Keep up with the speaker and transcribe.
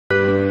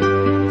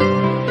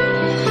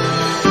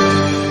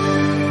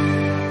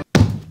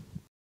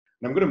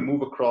I'm going to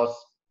move across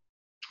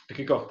to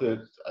kick off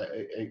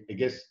I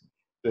guess,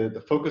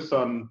 the focus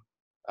on,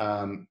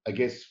 I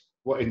guess,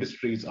 what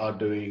industries are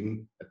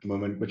doing at the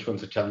moment, which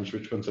ones are challenged,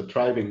 which ones are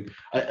thriving.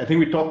 I think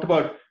we talked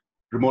about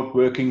remote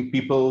working,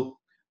 people,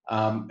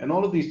 and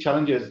all of these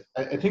challenges.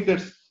 I think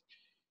it's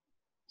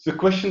a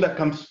question that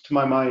comes to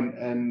my mind,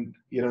 and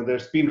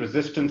there's been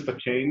resistance for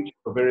change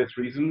for various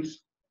reasons.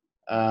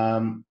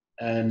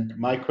 And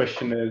my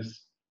question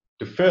is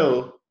to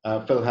Phil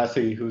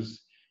Hasse,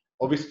 who's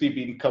obviously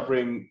been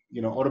covering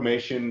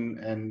automation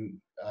and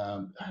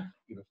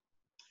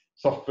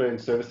software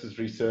and services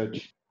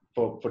research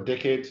for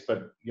decades,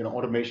 but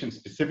automation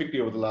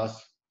specifically over the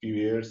last few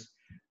years.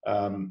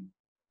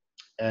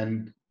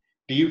 And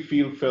do you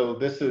feel, Phil,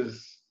 this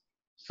is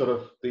sort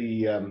of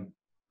the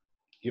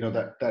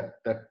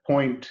that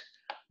point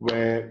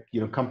where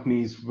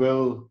companies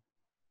will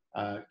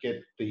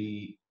get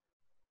the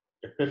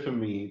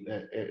epiphany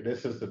that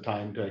this is the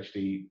time to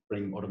actually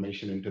bring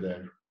automation into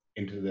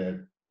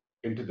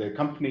their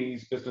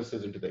companies,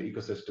 businesses, into their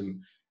ecosystem?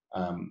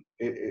 I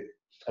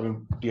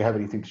mean, do you have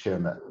anything to share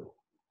on that?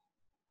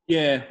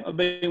 Yeah, I've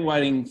been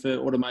waiting for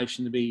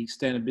automation to be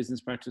standard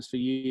business practice for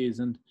years,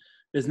 and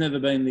there's never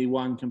been the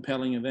one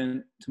compelling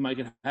event to make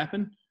it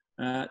happen.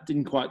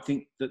 Didn't quite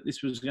think that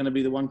this was going to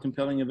be the one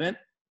compelling event.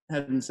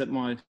 Hadn't set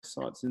my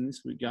sights in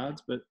this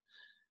regards, but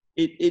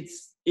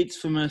it's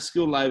from a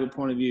skilled labour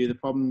point of view, the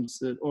problems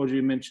that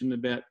Audrey mentioned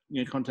about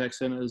contact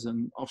centres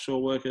and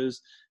offshore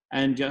workers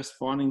and just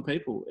finding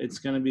people. It's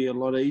going to be a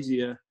lot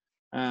easier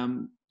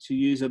to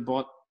use a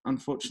bot,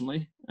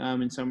 unfortunately,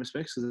 in some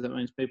respects, because that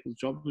means people's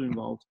jobs are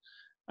involved,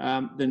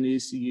 than it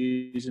is to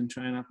use and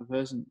train up a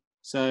person.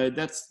 So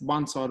that's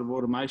one side of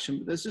automation,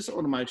 but there's just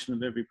automation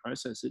of every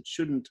process. It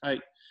shouldn't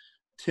take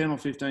 10 or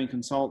 15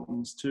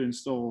 consultants to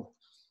install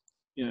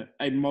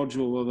a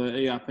module of an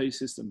ERP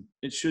system.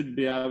 It should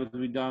be able to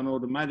be done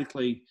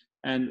automatically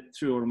and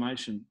through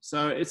automation.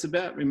 So it's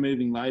about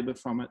removing labour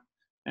from it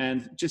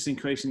and just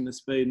increasing the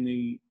speed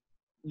and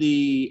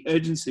the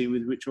urgency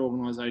with which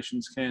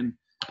organisations can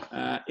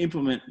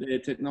implement their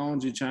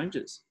technology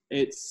changes.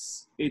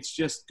 It's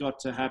just got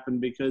to happen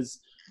because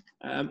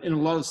in a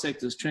lot of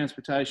sectors,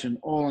 transportation,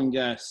 oil and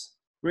gas,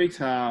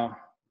 retail,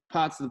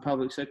 parts of the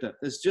public sector,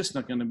 there's just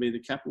not going to be the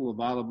capital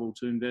available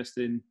to invest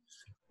in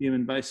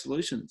human-based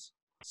solutions.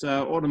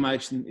 So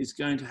automation is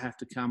going to have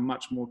to come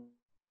much more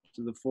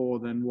to the fore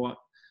than what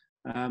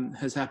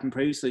has happened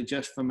previously,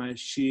 just from a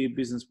sheer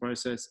business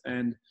process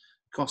and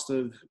cost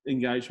of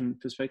engagement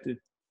perspective.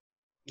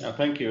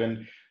 Thank you.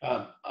 And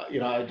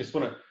I just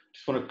want to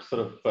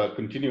sort of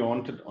continue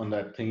on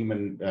that theme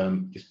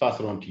and just pass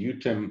it on to you,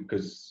 Tim,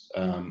 because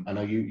I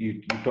know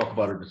you talk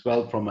about it as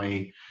well from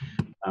a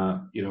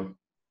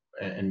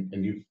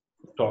and you've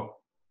talked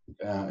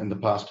in the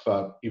past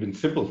about even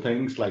simple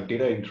things like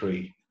data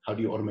entry. How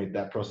do you automate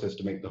that process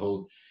to make the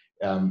whole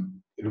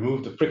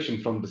remove the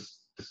friction from this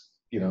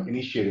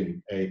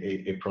initiating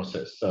a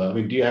process? I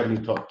mean, do you have any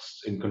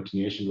thoughts in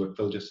continuation with what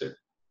Phil just said?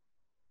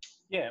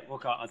 Yeah,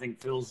 look, I think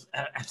Phil's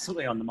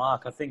absolutely on the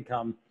mark. I think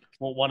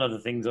one of the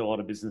things a lot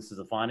of businesses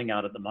are finding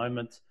out at the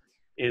moment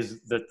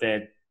is that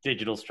their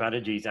digital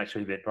strategy is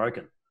actually a bit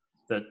broken.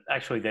 That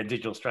actually their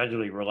digital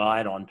strategy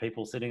relied on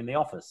people sitting in the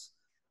office,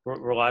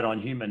 relied on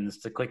humans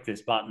to click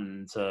this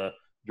button, to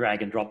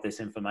drag and drop this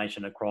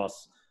information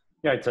across,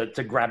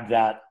 to grab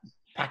that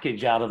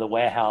package out of the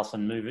warehouse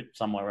and move it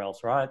somewhere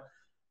else, right?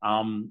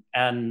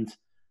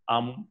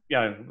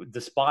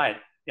 Despite,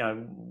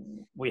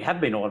 we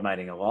have been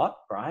automating a lot,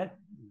 right?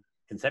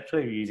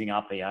 Conceptually, we're using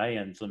RPA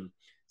and some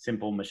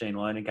simple machine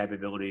learning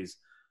capabilities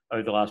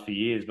over the last few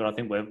years, but I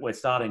think we're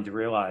starting to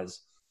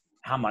realize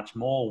how much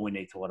more we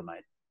need to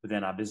automate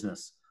within our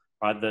business,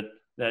 right? That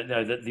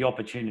the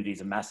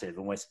opportunities are massive,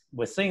 and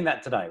we're seeing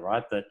that today,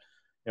 right? That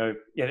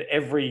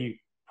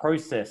every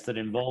process that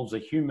involves a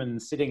human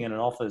sitting in an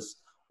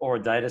office or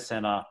a data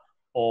center,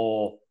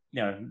 or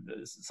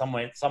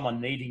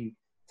someone needing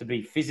to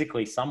be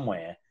physically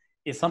somewhere,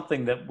 is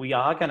something that we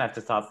are going to have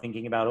to start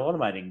thinking about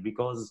automating,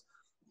 because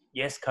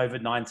yes,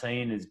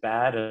 COVID-19 is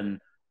bad and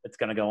it's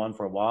going to go on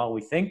for a while,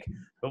 we think,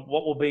 but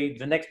what will be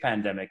the next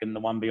pandemic and the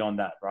one beyond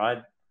that,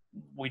 right?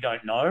 We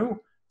don't know.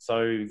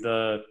 So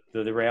the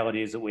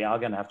reality is that we are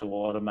going to have to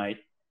automate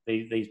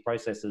these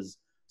processes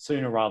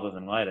sooner rather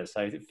than later.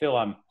 So Phil,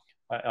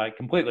 I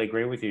completely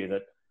agree with you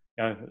that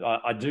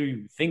I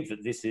do think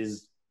that this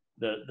is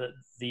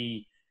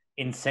the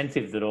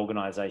incentive that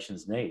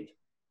organizations need,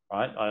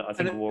 right? I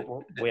think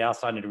we are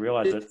starting to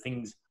realize that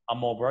things are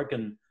more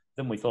broken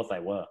than we thought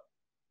they were.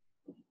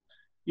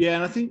 Yeah,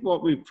 and I think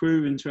what we've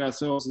proven to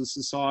ourselves as a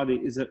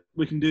society is that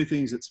we can do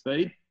things at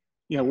speed,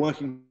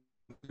 working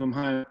from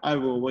home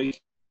over a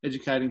week,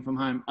 educating from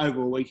home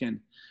over a weekend.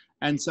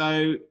 And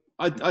so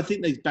I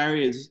think these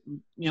barriers,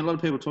 a lot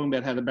of people are talking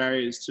about how the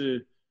barriers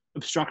to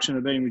obstruction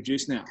are being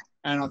reduced now.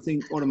 And I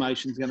think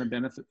automation is going to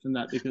benefit from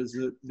that, because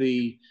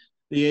the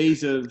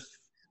ease of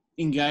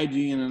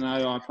engaging in an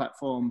AI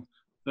platform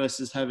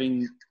versus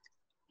having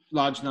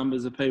large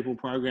numbers of people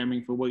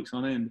programming for weeks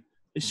on end,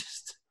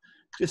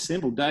 just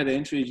simple data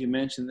entry, as you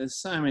mentioned. There's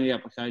so many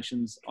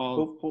applications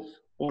of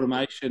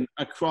automation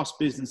across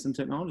business and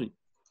technology.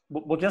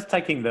 Well, just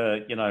taking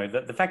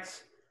the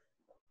facts,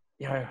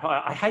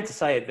 I hate to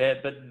say it there,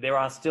 but there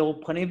are still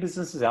plenty of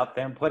businesses out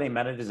there and plenty of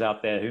managers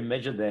out there who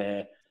measure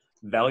their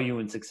value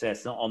and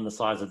success on the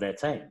size of their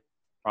team,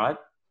 right?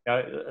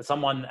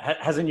 Someone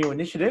has a new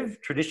initiative.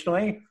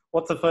 Traditionally,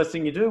 what's the first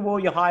thing you do? Well,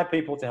 you hire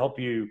people to help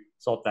you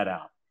sort that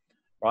out,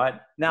 right?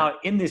 Now,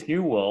 in this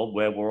new world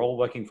where we're all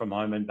working from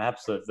home and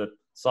perhaps the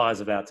size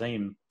of our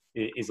team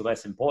is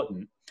less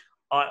important,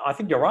 I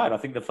think you're right. I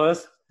think the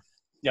first,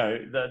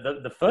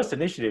 the first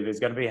initiative is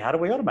going to be, how do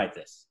we automate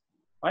this,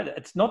 right?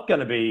 It's not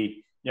going to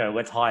be,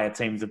 let's hire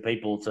teams of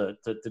people to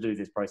do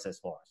this process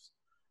for us,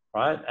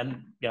 right?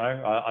 And,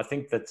 I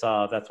think that's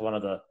one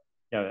of the,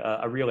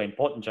 a really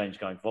important change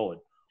going forward.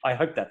 I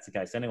hope that's the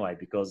case anyway,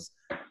 because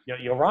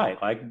you're right.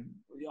 Like,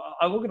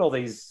 I look at all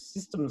these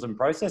systems and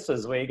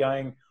processes where you're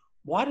going,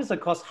 why does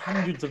it cost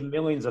hundreds of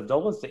millions of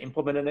dollars to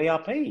implement an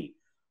ERP?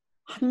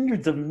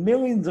 Hundreds of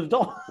millions of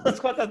dollars.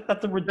 That's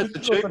a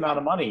ridiculous amount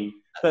of money.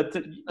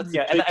 And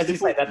as you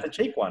say, that's a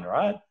cheap one,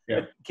 right?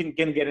 Yeah. It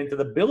can get into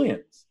the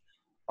billions,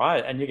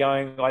 right? And you're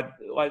going like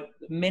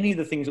many of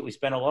the things that we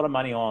spend a lot of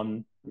money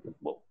on,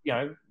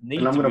 need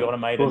to be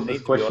automated. Pose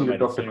this question to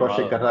Dr.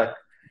 Kaushik Karak.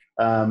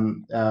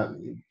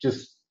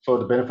 Just for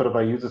the benefit of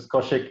our users,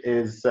 Kaushik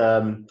is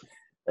a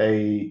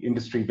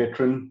industry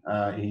veteran.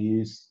 He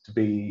used to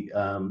be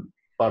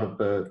part of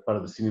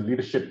the senior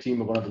leadership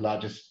team of one of the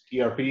largest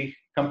ERP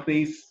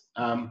companies,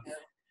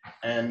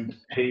 and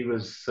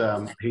he's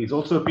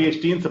also a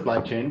PhD in supply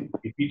chain.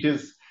 He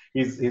teaches.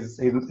 He's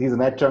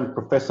an adjunct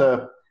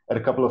professor at a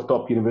couple of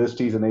top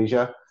universities in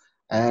Asia,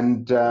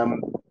 and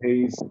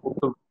he's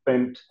also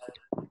spent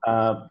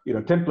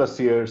 10 plus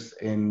years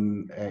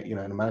in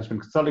a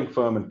management consulting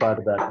firm, and prior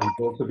to that, he's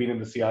also been in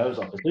the CIO's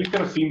office. So he's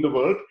kind of seen the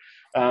world.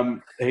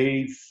 So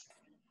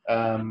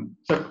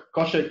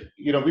Kaushik,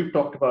 we've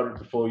talked about it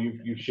before.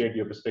 You've shared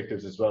your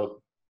perspectives as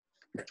well.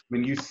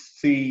 When you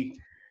see,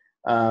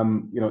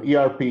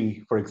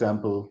 ERP, for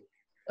example,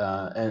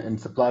 and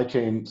supply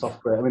chain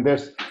software. I mean,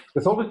 there's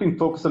always been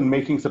focus on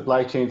making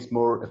supply chains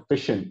more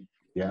efficient.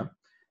 Yeah,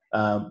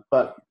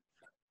 but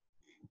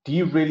do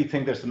you really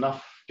think there's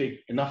enough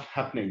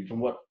happening from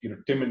what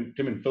Tim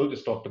and Phil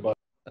just talked about?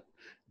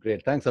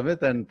 Great, thanks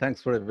Amit, and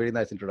thanks for a very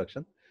nice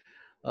introduction.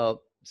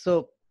 Just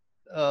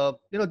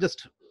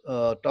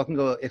talking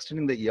about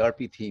extending the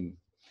ERP theme.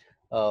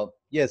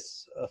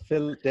 Yes,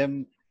 Phil,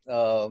 Tim,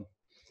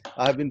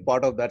 I have been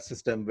part of that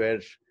system where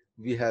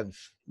we have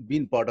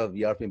been part of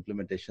ERP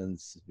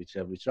implementations which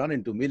run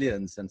into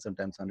millions and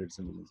sometimes hundreds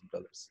of millions of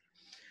dollars.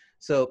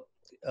 So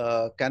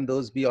can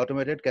those be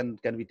automated? Can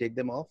we take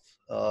them off?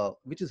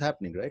 Which is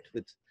happening, right?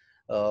 With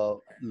a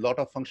lot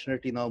of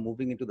functionality now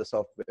moving into the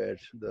software,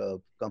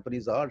 the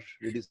companies are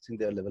reducing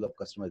their level of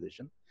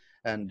customization,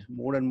 and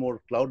more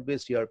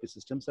cloud-based ERP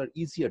systems are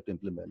easier to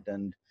implement.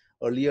 And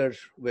earlier,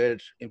 where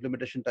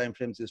implementation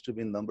timeframes used to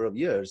be in number of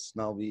years,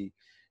 now we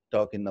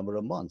talk in number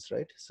of months,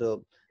 right?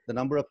 So the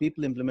number of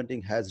people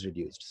implementing has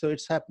reduced. So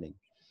it's happening.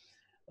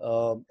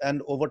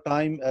 And over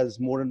time,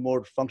 as more and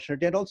more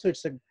functionality, and also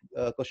it's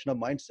a question of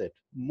mindset.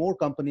 More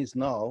companies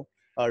now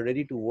are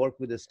ready to work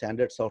with a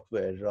standard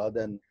software rather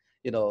than,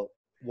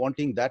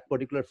 wanting that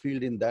particular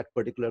field in that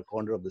particular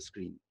corner of the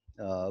screen,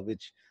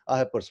 which I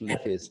have personally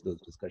faced those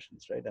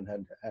discussions, right? And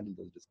handled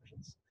those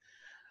discussions.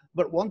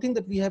 But one thing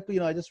that we have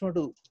to, I just want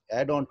to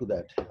add on to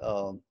that.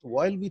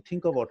 While we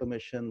think of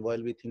automation,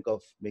 while we think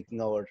of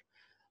making our,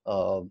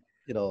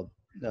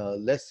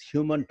 less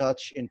human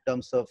touch in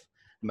terms of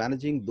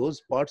managing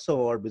those parts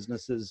of our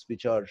businesses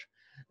which are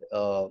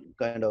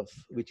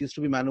which used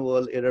to be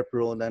manual, error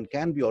prone, and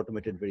can be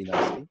automated very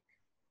nicely.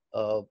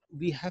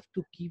 We have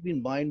to keep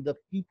in mind the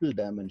people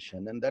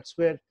dimension, and that's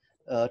where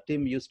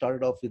Tim, you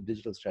started off with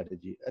digital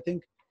strategy. I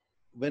think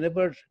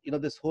whenever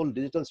this whole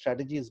digital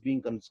strategy is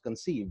being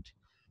conceived,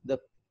 the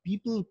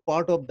people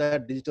part of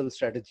that digital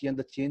strategy and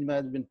the change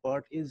management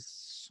part is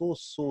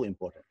so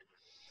important,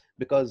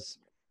 because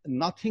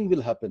nothing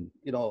will happen.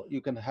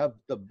 You can have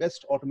the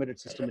best automated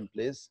system in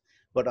place,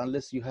 but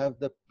unless you have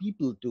the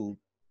people to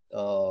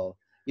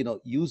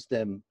use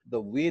them the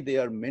way they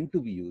are meant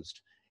to be used,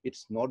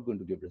 it's not going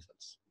to give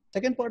results.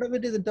 Second part of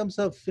it is in terms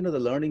of the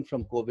learning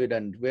from COVID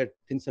and where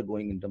things are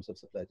going in terms of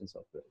supply chain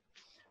software,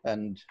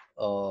 and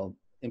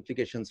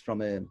implications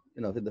from in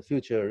the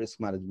future,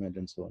 risk management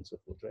and so on and so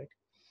forth, right?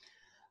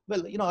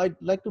 Well,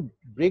 I'd like to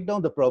break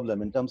down the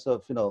problem in terms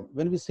of,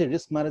 when we say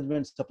risk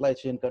management, supply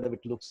chain,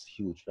 it looks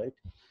huge, right?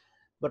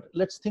 But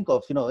let's think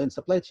of, in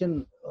supply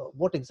chain,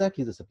 what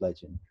exactly is a supply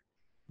chain?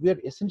 We are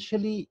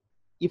essentially,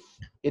 if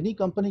any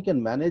company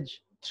can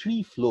manage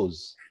 3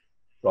 flows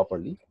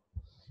properly,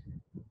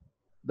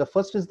 the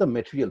first is the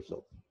material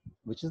flow,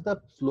 which is the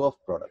flow of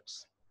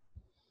products.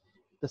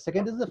 The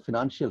second is the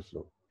financial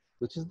flow,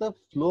 which is the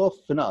flow of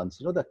finance,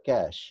 the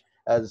cash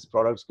as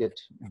products get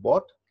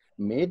bought,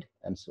 made,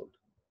 and sold.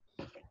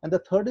 And the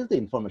third is the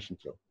information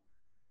flow.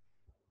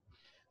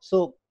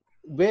 So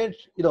where,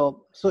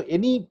 so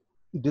any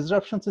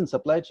disruptions in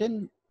supply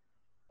chain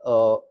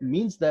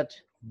means that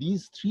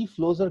these three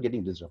flows are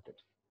getting disrupted.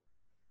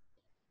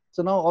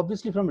 So now,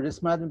 obviously, from a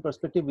risk management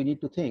perspective, we need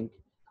to think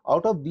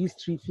out of these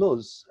three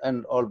flows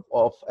and of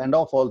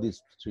all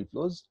these three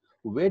flows,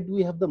 where do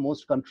we have the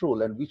most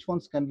control, and which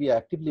ones can we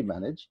actively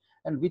manage,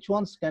 and which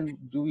ones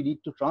do we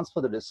need to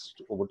transfer the risk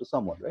over to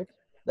someone, right?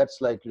 That's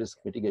like risk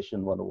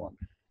mitigation 101.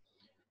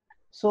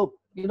 So,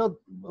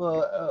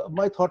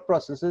 my thought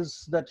process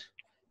is that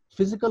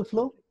physical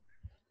flow,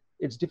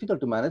 it's difficult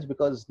to manage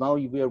because now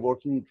we are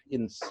working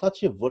in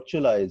such a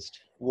virtualized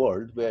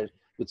world where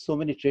with so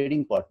many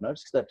trading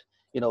partners that,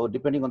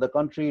 depending on the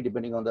country,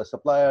 depending on the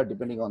supplier,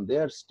 depending on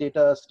their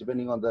status,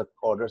 depending on the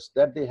orders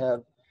that they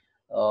have,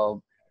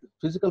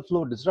 physical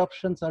flow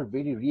disruptions are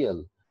very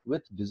real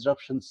with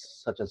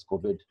disruptions such as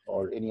COVID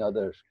or any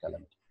other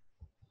calamity.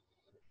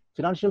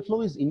 Financial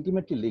flow is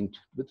intimately linked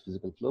with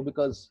physical flow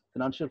because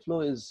financial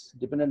flow is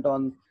dependent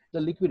on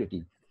the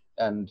liquidity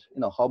and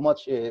how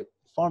much a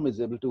firm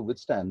is able to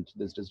withstand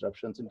these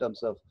disruptions in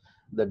terms of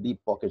the deep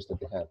pockets that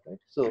they have, right?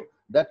 So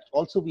that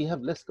also we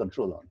have less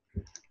control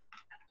on.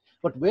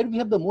 But where we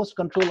have the most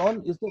control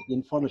on is the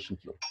information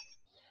flow.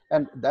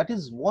 And that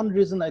is one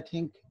reason I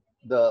think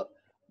the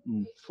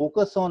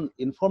focus on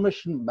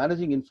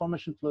managing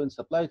information flow in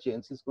supply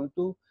chains is going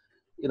to,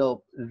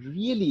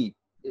 really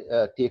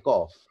take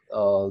off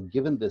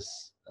given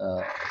this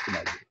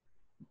scenario.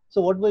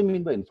 So what do I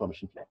mean by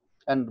information flow?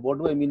 And what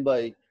do I mean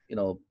by,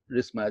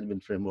 risk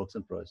management frameworks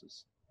and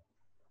processes?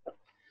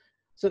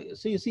 So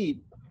you see,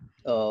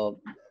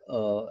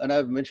 and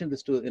I've mentioned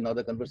this in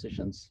other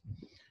conversations.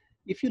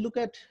 If you look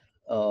at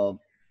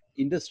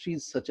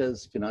industries such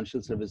as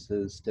financial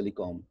services,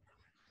 telecom,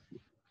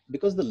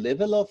 because the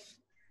level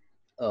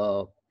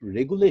of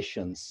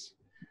regulations,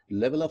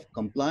 level of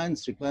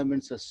compliance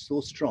requirements are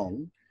so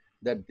strong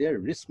that their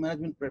risk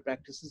management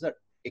practices are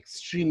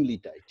extremely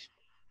tight.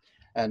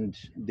 And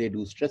they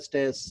do stress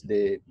tests,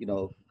 they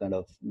kind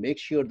of make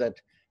sure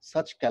that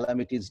such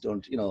calamities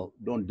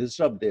don't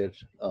disrupt their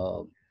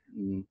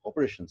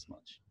operations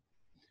much.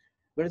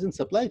 Whereas in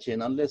supply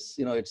chain, unless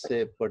it's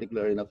a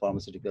particular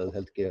pharmaceutical,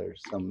 healthcare,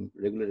 some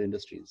regulated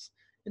industries,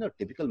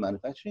 typical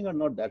manufacturing are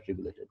not that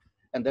regulated.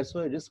 And that's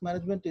why risk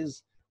management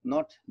is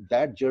not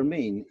that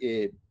germane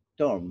a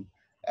term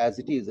as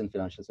it is in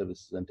financial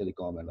services and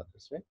telecom and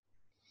others, right?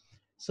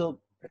 So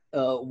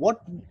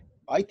what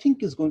I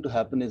think is going to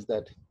happen is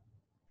that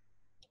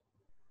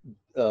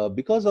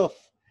because of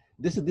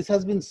this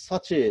has been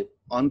such a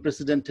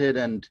unprecedented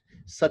and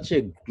such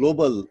a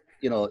global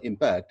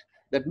impact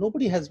that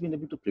nobody has been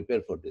able to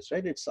prepare for this,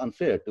 right? It's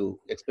unfair to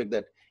expect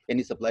that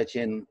any supply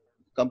chain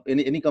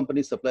any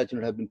company's supply chain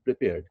would have been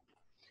prepared.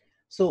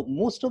 So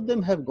most of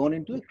them have gone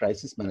into a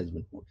crisis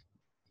management mode.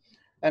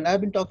 And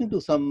I've been talking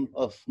to some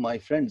of my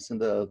friends in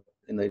the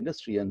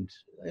industry, and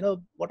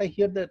what I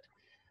hear that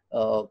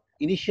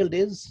initial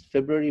days,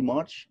 February,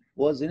 March,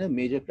 was in a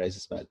major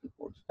crisis management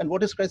mode. And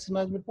what is crisis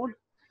management mode?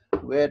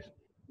 Where,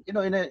 in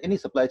any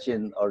supply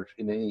chain or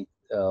in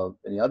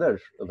any other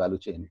value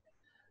chain,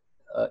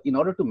 in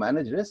order to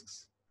manage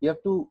risks, you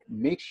have to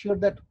make sure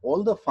that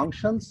all the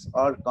functions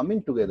are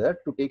coming together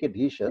to take a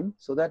decision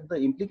so that the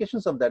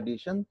implications of that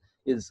decision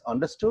is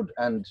understood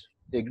and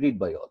agreed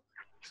by all.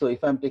 So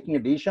if I'm taking a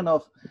decision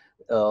of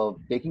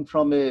taking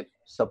from a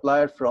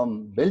supplier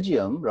from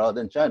Belgium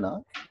rather than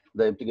China,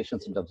 the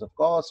implications in terms of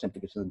cost,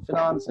 implications in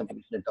finance,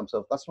 implications in terms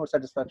of customer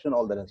satisfaction,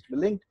 all that has to be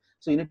linked.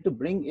 So you need to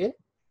bring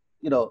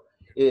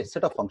a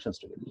set of functions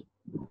together.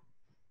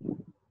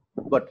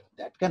 But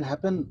that can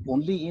happen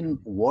only in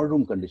war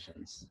room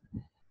conditions.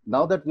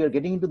 Now that we are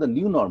getting into the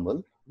new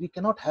normal, we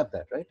cannot have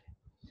that, right?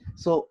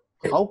 So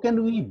how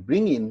can we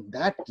bring in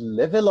that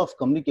level of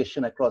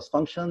communication across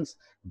functions,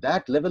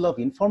 that level of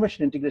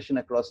information integration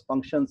across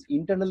functions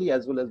internally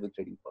as well as with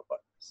trading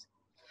partners?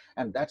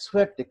 And that's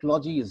where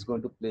technology is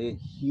going to play a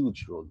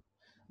huge role.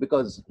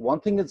 Because one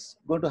thing that's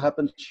going to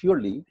happen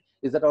surely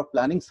is that our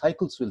planning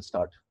cycles will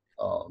start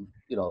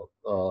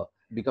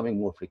becoming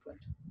more frequent.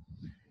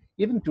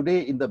 Even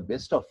today in the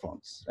best of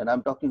firms, and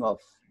I'm talking of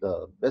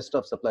the best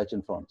of supply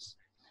chain firms,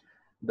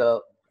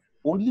 the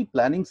only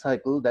planning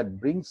cycle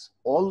that brings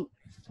all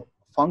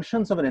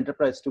functions of an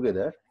enterprise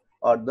together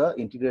are the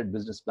integrated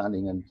business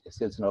planning and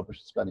sales and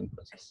operations planning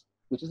process,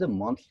 which is a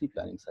monthly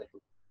planning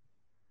cycle.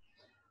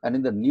 And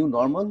in the new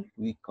normal,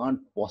 we can't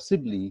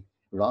possibly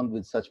run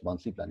with such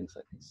monthly planning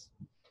cycles.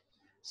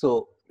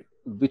 So,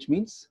 which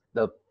means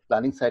the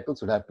planning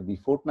cycles would have to be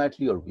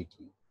fortnightly or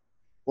weekly.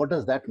 What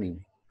does that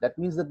mean? That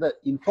means that the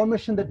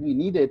information that we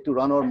needed to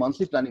run our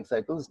monthly planning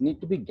cycles need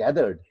to be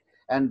gathered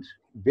and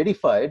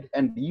verified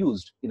and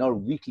used in our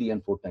weekly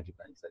and fortnightly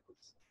planning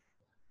cycles,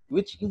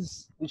 which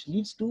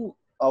leads to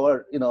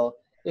our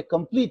a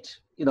complete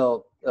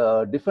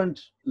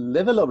different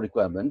level of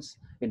requirements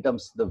in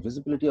terms of the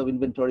visibility of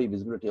inventory,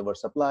 visibility of our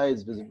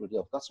supplies, visibility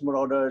of customer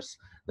orders,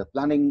 the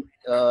planning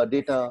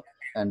data,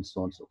 and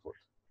so on and so forth.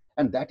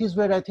 And that is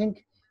where I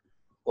think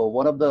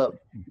one of the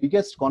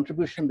biggest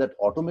contribution that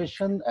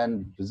automation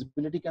and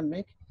visibility can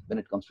make when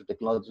it comes to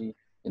technology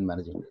in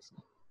managing risk.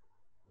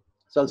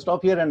 So I'll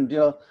stop here, and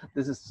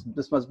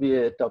this must be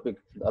a topic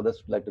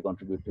others would like to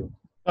contribute to.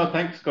 Oh,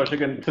 thanks,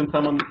 Kaushik. And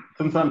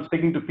since I'm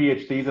sticking to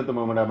PhDs at the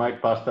moment, I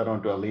might pass that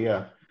on to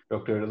Aliyah.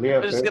 Dr. Aliyah. I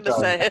was just going to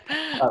say,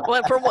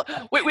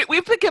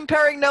 we've been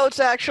comparing notes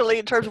actually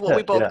in terms of what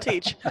we both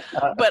teach,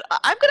 but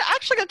I'm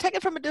actually going to take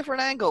it from a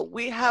different angle.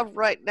 We have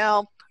right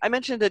now, I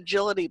mentioned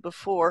agility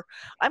before.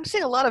 I'm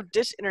seeing a lot of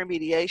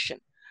disintermediation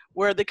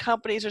where the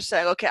companies are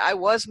saying, okay, I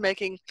was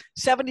making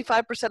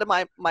 75%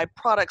 of my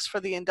products for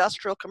the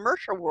industrial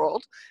commercial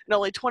world and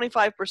only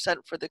 25%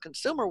 for the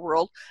consumer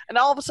world. And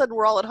all of a sudden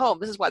we're all at home.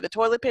 This is why the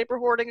toilet paper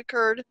hoarding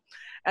occurred.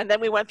 And then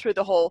we went through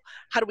the whole,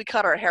 how do we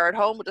cut our hair at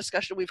home? A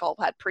discussion we've all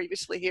had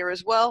previously here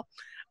as well.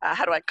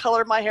 How do I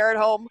color my hair at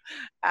home?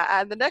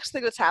 And the next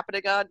thing that's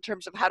happening in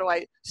terms of how do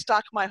I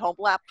stock my home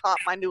laptop,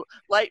 my new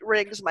light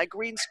rings, my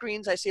green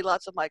screens. I see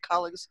lots of my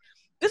colleagues.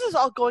 This is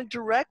all going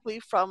directly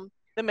from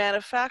the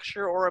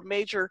manufacturer or a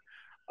major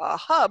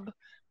hub,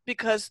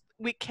 because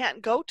we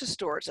can't go to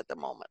stores at the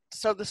moment.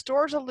 So the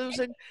stores are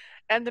losing,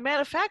 and the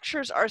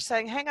manufacturers are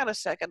saying, hang on a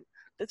second,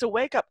 it's a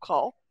wake-up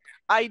call.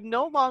 I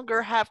no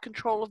longer have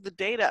control of the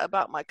data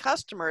about my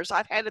customers.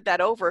 I've handed that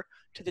over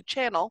to the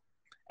channel,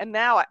 and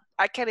now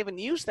I can't even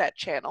use that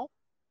channel.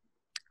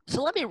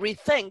 So let me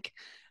rethink,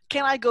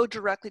 can I go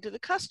directly to the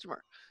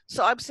customer?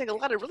 So I'm seeing a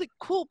lot of really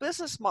cool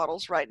business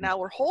models right now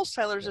where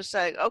wholesalers are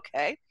saying,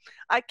 okay,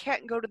 I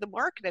can't go to the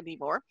market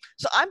anymore.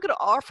 So I'm going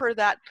to offer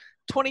that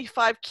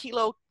 25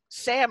 kilo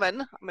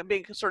salmon, I'm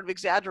being sort of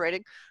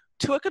exaggerating,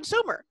 to a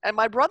consumer. And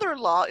my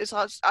brother-in-law is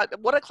at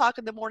 1 o'clock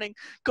in the morning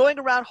going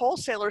around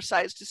wholesaler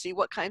sites to see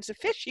what kinds of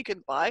fish he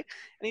can buy.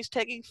 And he's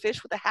taking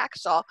fish with a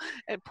hacksaw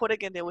and putting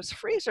it into his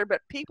freezer,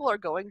 but people are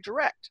going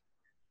direct.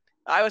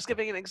 I was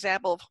giving an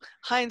example of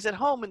Heinz at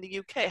home in the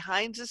UK.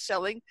 Heinz is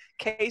selling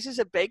cases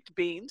of baked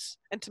beans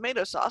and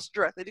tomato sauce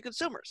directly to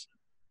consumers.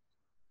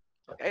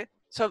 Okay,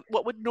 so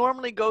what would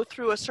normally go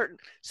through a certain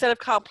set of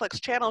complex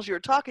channels you were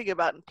talking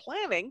about in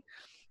planning,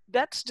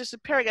 that's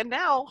disappearing. And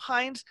now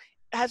Heinz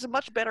has a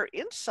much better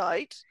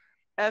insight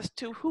as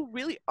to who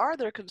really are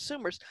their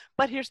consumers.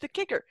 But here's the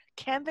kicker.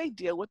 Can they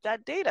deal with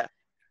that data?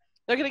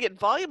 They're going to get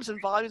volumes and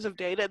volumes of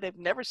data they've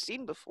never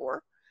seen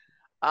before.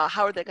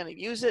 How are they going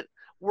to use it?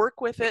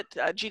 Work with it,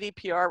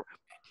 GDPR,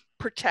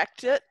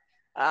 protect it,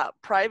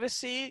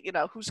 privacy,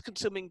 who's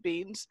consuming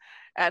beans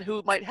and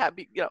who might have,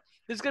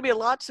 there's going to be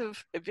lots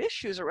of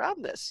issues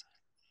around this.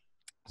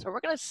 So we're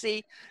going to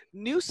see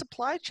new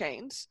supply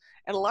chains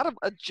and a lot of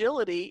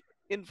agility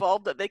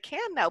involved that they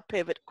can now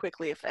pivot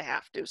quickly if they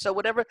have to. So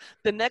whatever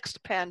the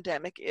next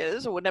pandemic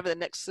is, or whatever the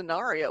next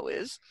scenario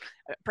is,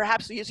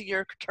 perhaps using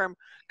your term,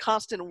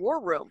 constant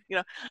war room,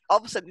 all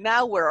of a sudden,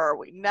 now where are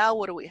we? Now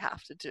what do we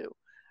have to do?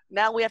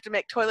 Now we have to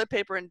make toilet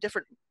paper in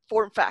different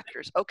form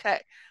factors.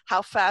 Okay,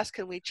 how fast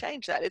can we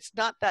change that? It's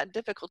not that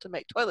difficult to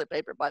make toilet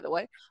paper, by the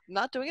way. I'm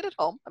not doing it at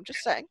home. I'm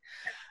just saying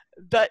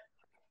that,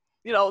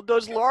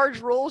 those large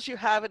rolls you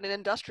have in an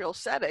industrial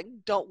setting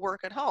don't work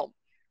at home.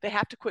 They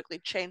have to quickly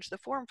change the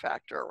form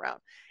factor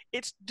around.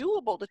 It's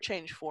doable to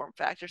change form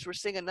factors. We're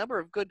seeing a number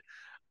of good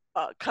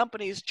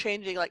companies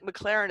changing, like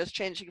McLaren is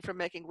changing from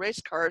making race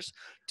cars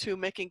to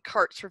making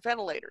carts for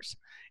ventilators.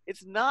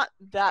 It's not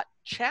that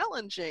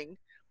challenging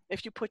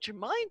if you put your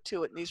mind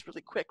to it in these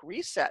really quick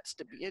resets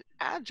to be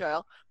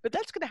agile, but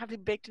that's going to have to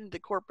be baked into the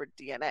corporate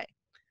DNA.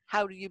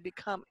 How do you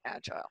become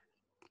agile?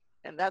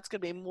 And that's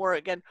going to be more,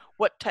 again,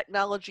 what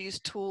technologies,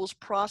 tools,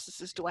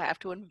 processes do I have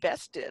to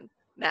invest in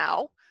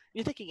now?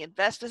 You're thinking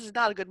invest. This is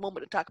not a good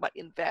moment to talk about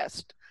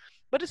invest,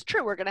 but it's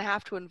true. We're going to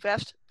have to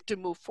invest to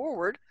move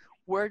forward.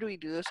 Where do we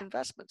do those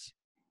investments?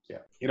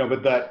 Yeah,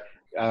 with that,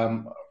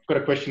 I've got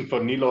a question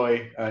for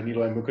Niloy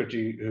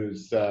Mukherjee,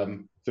 who's, so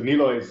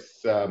Niloy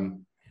is,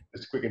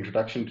 just a quick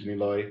introduction to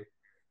Niloy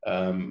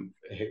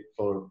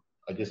for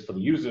the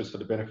users, for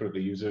the benefit of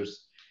the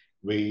users.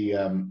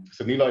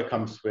 So Niloy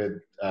comes with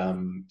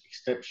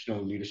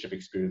exceptional leadership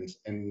experience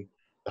in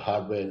the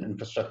hardware and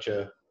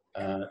infrastructure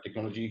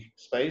technology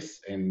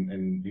space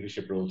in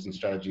leadership roles in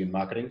strategy and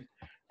marketing,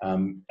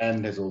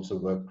 and has also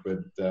worked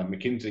with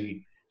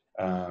McKinsey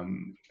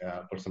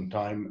for some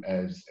time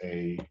as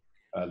a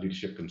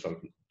leadership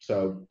consultant.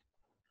 So,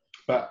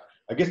 but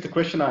I guess the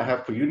question I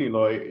have for you,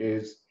 Niloy,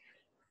 is,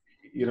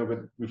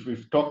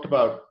 we've talked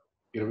about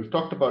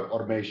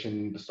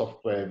automation, the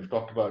software. We've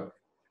talked a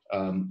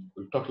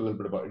little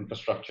bit about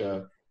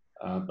infrastructure,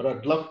 but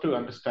I'd love to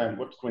understand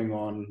what's going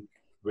on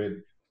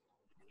with,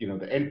 the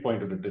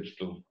endpoint of the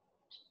digital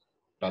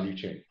value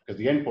chain, because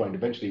the endpoint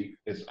eventually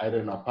is either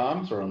in our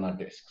palms or on our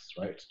desks,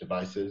 right? It's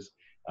devices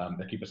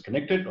that keep us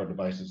connected or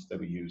devices that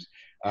we use,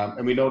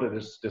 and we know that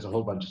there's a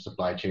whole bunch of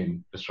supply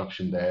chain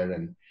disruption there,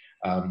 and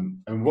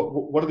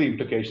what are the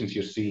implications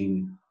you're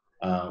seeing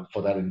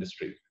for that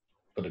industry,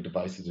 for the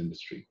devices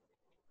industry?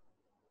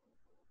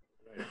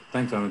 Right.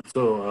 Thanks, Amit.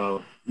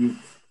 So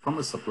from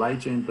a supply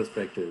chain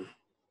perspective,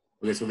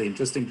 okay, so the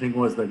interesting thing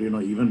was that,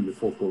 even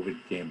before COVID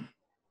came,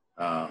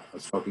 I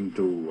was talking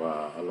to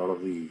a lot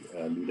of the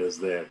leaders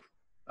there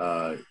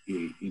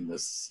in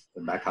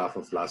the back half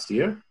of last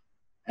year.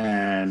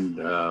 And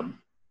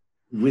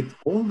with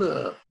all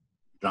the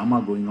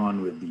drama going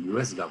on with the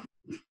US government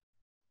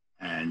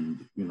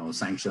and,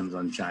 sanctions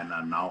on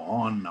China, now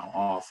on, now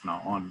off,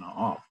 now on, now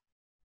off.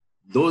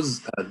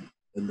 Those,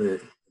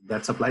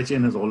 that supply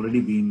chain has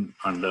already been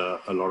under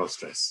a lot of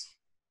stress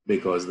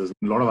because there's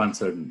been a lot of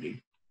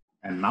uncertainty.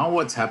 And now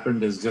what's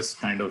happened is just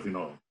kind of,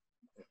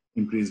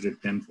 increased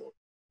it tenfold.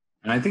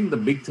 And I think the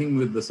big thing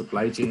with the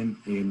supply chain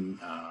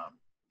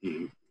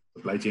the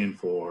supply chain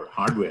for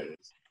hardware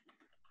is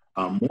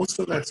most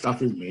of that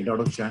stuff is made out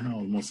of China,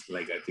 almost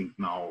like I think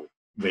now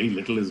very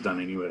little is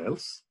done anywhere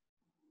else.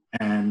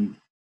 And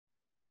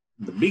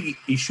the big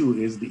issue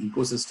is the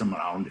ecosystem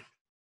around it,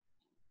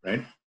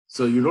 right?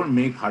 So you don't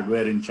make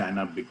hardware in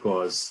China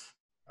because,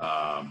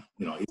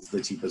 it's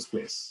the cheapest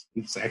place.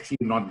 It's actually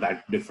not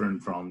that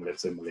different from,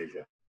 let's say,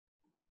 Malaysia.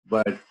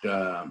 But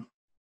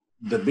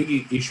the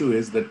big issue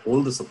is that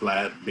all the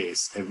supplier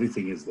base,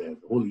 everything is there.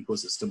 The whole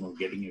ecosystem of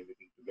getting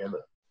everything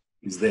together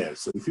is there.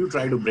 So if you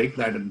try to break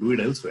that and do it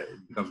elsewhere,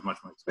 it becomes much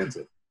more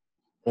expensive.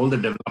 All the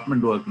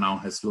development work now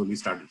has slowly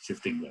started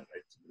shifting there,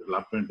 right? So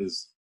development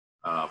is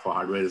for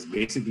hardware is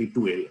basically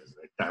two areas,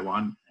 right?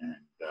 Taiwan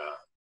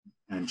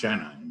and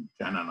China. And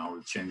China now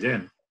with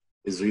Shenzhen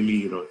is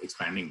really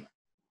expanding.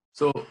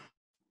 So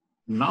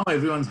now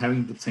everyone's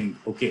having to think,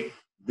 okay,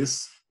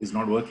 this is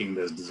not working.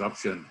 There's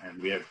disruption,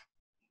 and we have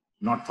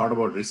not thought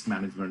about risk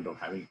management of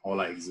having all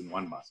our eggs in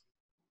one basket.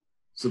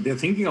 So they're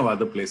thinking of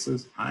other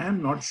places. I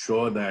am not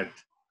sure that,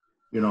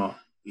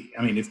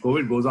 if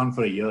COVID goes on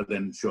for a year,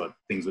 then sure,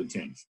 things will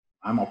change.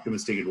 I'm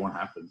optimistic it won't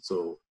happen.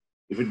 So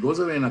if it goes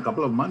away in a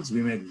couple of months,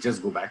 we may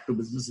just go back to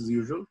business as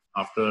usual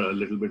after a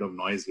little bit of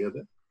noise here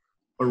there.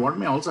 But what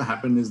may also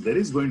happen is there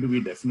is going to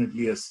be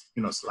definitely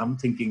some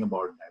thinking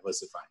about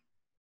diversifying.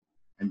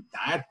 And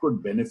that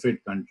could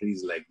benefit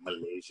countries like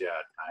Malaysia,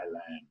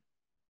 Thailand,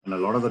 and a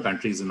lot of the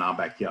countries in our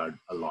backyard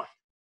a lot.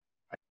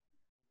 I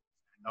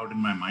stand out in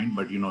my mind,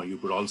 but you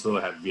could also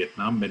have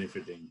Vietnam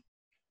benefiting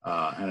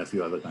and a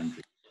few other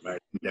countries. Right?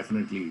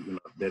 Definitely,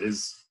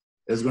 there's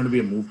going to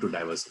be a move to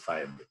diversify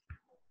a bit.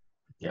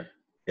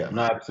 Yeah,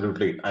 no,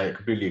 absolutely. I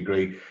completely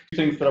agree. Two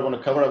things that I want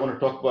to cover. I want to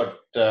talk about,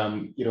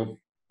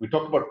 we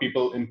talk about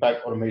people,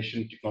 impact,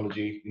 automation,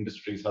 technology,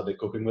 industries, how they're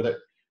coping with it.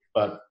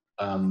 But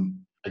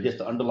I guess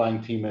the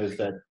underlying theme is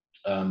that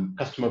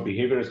customer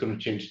behavior is going to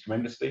change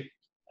tremendously,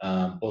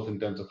 both in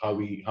terms of how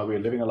we are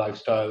living our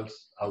lifestyles,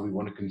 how we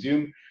want to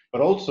consume,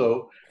 but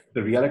also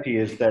the reality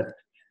is that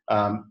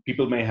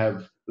people may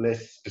have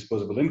less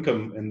disposable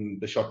income in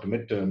the short to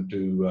midterm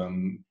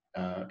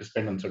to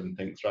spend on certain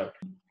things, right?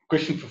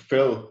 Question for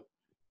Phil.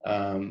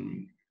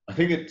 I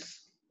think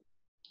it's,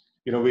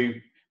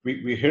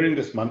 we're hearing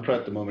this mantra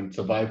at the moment,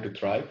 survive to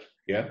thrive,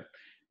 yeah?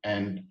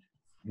 And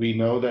we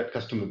know that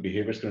customer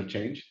behavior is going to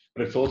change,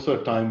 but it's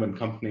also a time when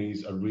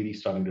companies are really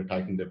starting to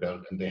tighten their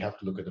belt and they have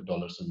to look at the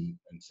dollars and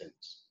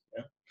cents.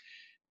 Yeah?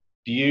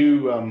 Do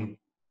you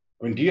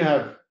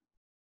have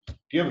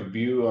a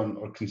view on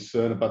or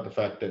concern about the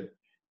fact that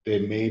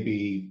there may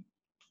be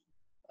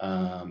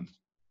a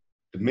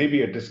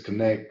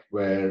disconnect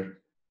where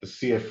the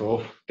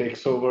CFO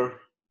takes over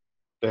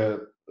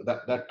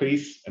that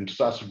piece and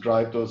starts to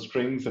drive those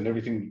strings and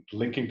everything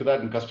linking to that,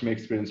 and customer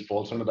experience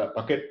falls under that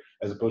bucket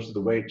as opposed to the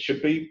way it should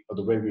be, or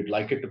the way we'd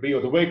like it to be,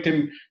 or the way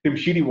Tim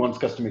Sheedy wants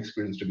customer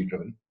experience to be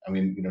driven? I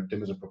mean,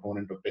 Tim is a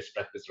proponent of best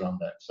practice around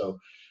that. So,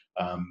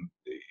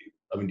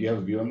 do you have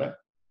a view on that?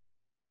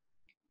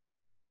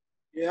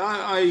 Yeah,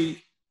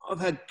 I've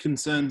had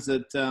concerns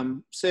that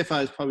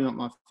CFO is probably not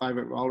my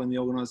favourite role in the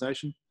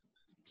organisation.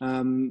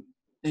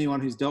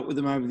 Anyone who's dealt with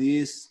them over the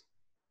years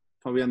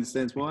probably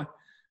understands why.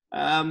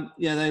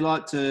 They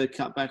like to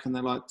cut back and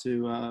they like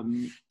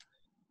to,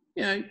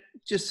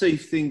 just see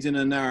things in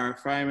a narrow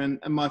frame.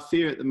 And my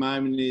fear at the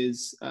moment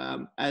is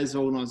as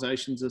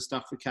organisations are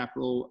stuck for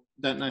capital,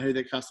 don't know who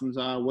their customers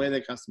are, where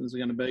their customers are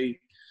going to be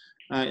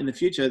in the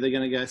future, they're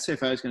going to go,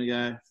 CFO is going to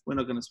go, we're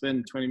not going to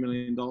spend $20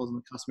 million on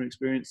the customer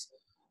experience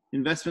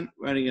investment.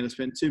 We're only going to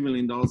spend $2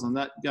 million on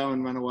that. Go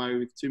and run away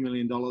with $2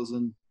 million,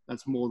 and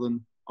that's more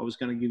than I was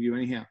going to give you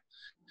anyhow.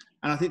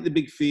 And I think the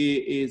big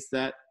fear is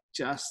that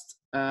just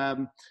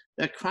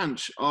that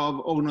crunch of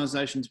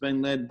organisations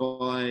being led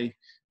by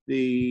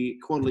the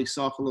quarterly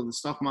cycle of the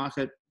stock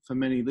market for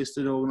many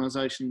listed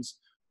organisations,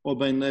 or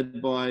being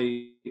led by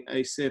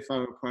a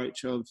CFO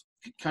approach of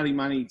cutting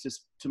money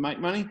just to make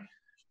money,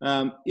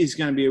 is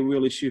going to be a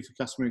real issue for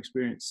customer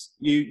experience.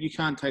 You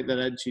can't take that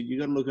attitude. You've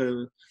got to look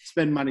at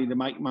spend money to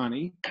make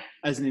money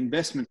as an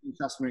investment in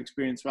customer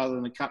experience rather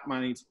than a cut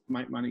money to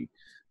make money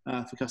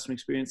for customer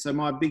experience. So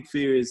my big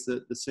fear is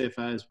that the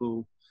CFOs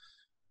will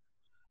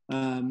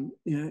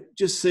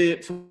just see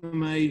it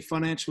from a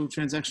financial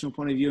transactional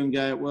point of view and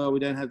go, well, we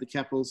don't have the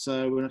capital,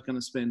 so we're not going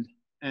to spend.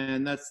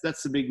 And that's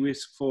the big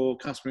risk for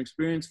customer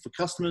experience, for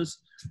customers.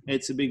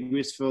 It's a big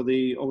risk for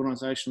the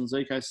organisation's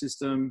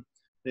ecosystem,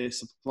 their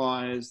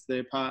suppliers,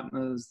 their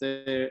partners,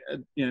 their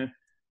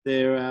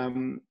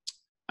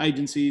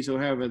agencies, or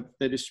however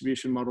their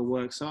distribution model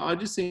works. So I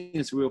just think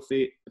it's a real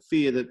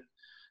fear that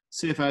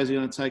CFOs are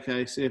going to take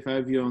a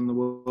CFO view on the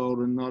world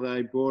and not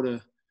a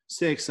broader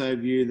CXO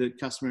view that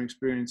customer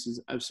experience is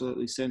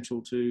absolutely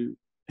essential to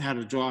how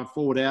to drive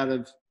forward out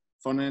of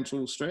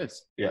financial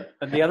stress. Yeah.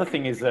 And the other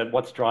thing is that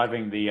what's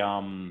driving the,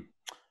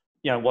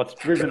 what's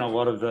driven a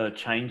lot of the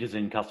changes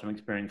in customer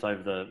experience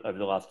over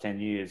the last 10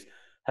 years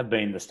have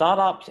been the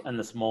startups and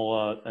the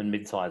smaller and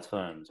mid-sized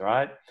firms,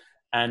 right?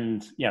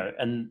 And,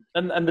 and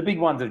the big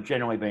ones have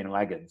generally been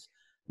laggards.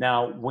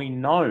 Now, we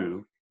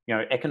know,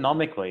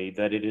 economically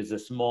that it is the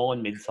small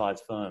and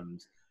mid-sized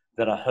firms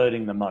that are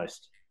hurting the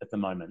most at the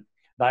moment.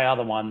 They are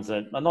the ones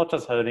that are not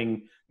just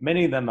hurting,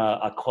 many of them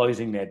are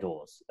closing their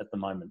doors at the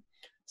moment.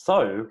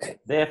 So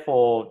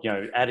therefore,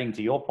 adding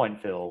to your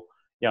point, Phil,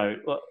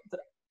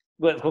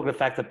 let's look at the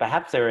fact that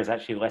perhaps there is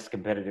actually less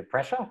competitive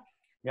pressure,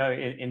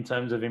 in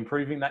terms of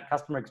improving that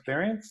customer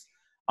experience.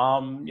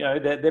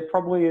 There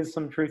probably is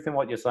some truth in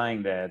what you're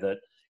saying there,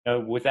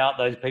 that without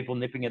those people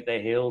nipping at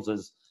their heels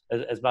as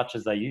much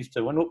as they used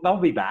to, and look, they'll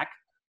be back.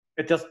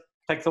 It just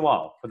takes a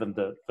while for them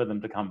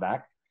to come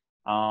back.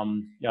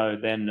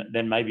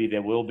 Then maybe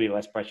there will be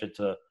less pressure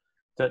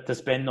to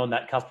spend on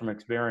that customer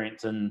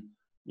experience, and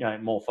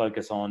more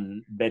focus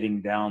on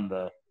bedding down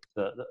the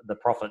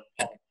profit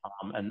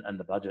and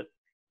the budget.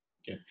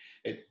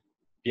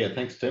 Yeah,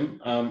 thanks,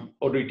 Tim.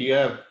 Audrey, do you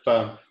have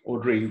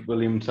Audrey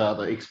Williams,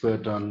 the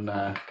expert on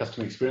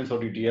customer experience?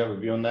 Audrey, do you have a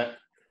view on that?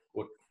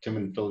 What Tim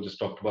and Phil just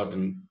talked about?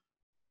 And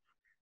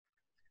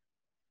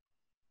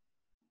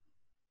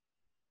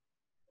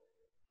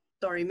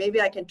sorry,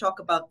 maybe I can talk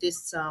about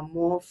this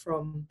more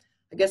from,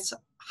 I guess,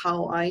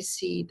 how I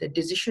see the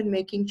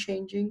decision-making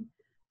changing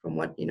from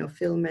what,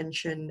 Phil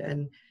mentioned,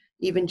 and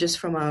even just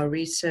from our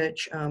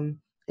research, and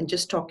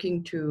just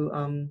talking to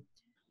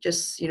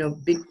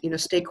big,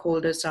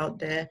 stakeholders out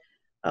there.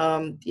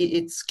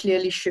 It's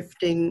clearly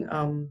shifting,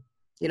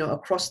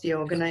 across the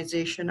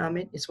organization,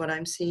 Amit, is what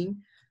I'm seeing,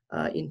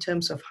 in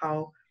terms of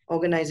how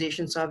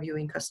organizations are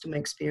viewing customer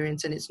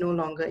experience, and it's no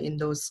longer in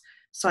those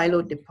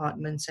siloed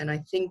departments. And I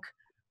think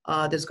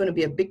there's going to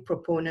be a big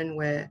proponent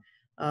where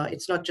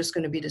it's not just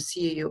going to be the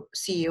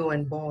CEO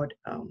and board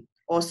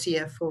or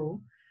CFO,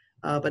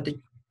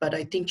 but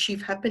I think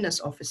Chief Happiness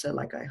Officer,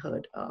 like I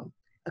heard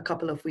a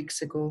couple of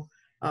weeks ago,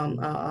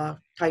 are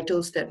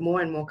titles that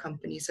more and more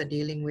companies are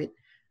dealing with.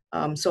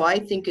 So I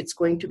think it's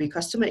going to be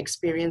customer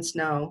experience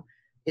now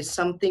is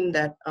something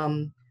that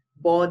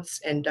boards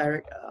and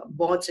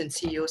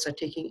CEOs are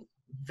taking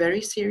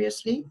very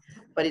seriously,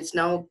 but it's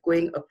now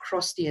going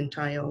across the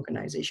entire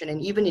organization.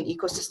 And even in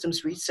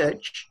ecosystems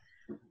research,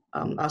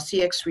 our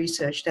CX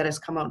research, that has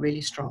come out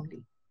really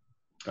strongly.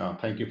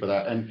 Thank you for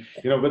that. And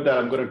with that,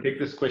 I'm going to take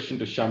this question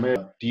to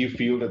Shamir. Do you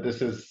feel that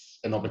this is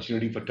an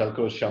opportunity for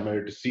telcos,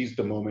 Shamir, to seize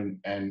the moment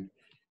and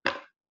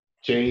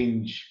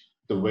change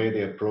the way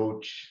they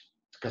approach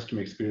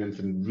customer experience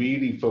and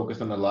really focus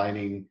on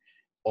aligning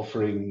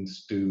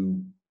offerings to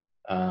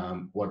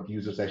what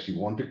users actually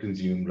want to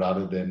consume,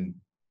 rather than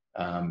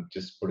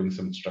just putting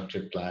some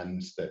structured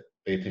plans that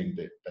they think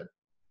that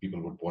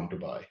people would want to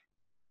buy?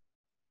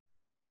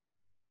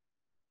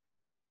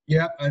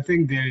 Yeah, I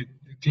think they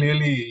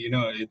clearly,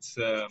 it's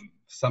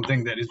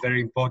something that is very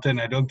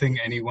important. I don't think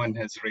anyone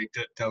has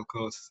rated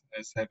telcos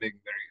as having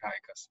very high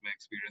customer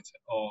experience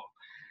at all.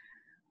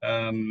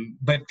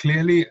 But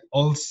clearly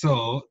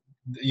also,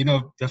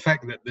 the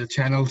fact that the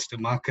channels to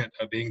market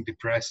are being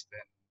depressed,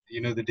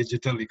 and, the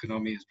digital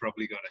economy has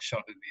probably got a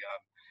shot in the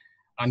arm.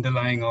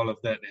 Underlying all of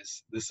that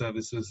is the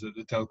services that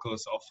the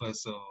telcos offer.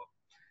 So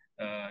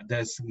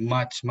there's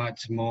much,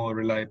 much more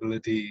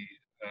reliability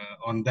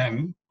on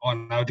them,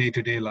 on our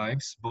day-to-day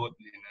lives, both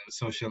in a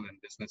social and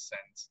business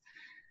sense.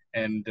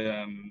 And,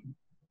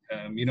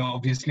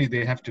 obviously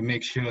they have to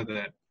make sure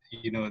that,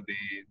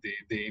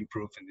 they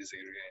improve in this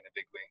area in a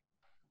big way.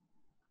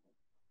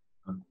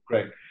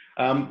 Great.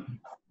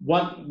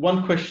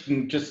 One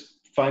question, just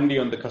finally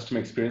on the customer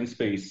experience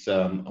space.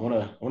 I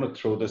want to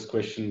throw this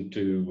question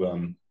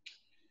to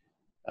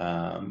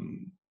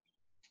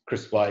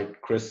Chris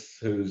White. Chris,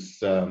 who's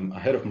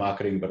head of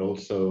marketing, but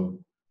also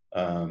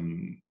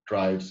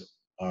drives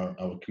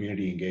our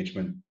community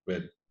engagement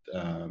with,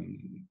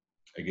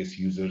 I guess,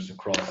 users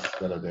across,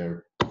 whether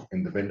they're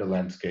in the vendor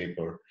landscape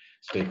or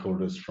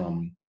stakeholders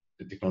from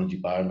the technology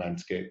buyer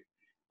landscape.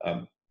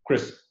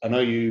 Chris, I know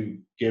you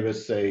gave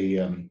us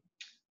a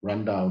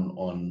rundown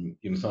on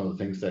some of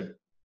the things that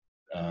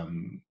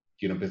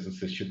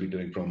businesses should be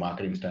doing from a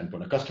marketing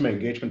standpoint, a customer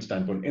engagement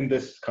standpoint in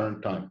this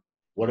current time.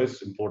 What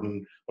is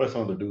important? What are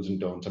some of the do's and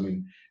don'ts? I mean,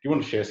 do you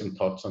want to share some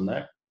thoughts on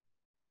that?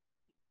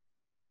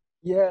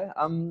 Yeah,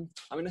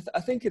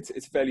 I think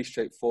it's fairly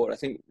straightforward. I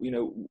think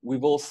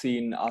we've all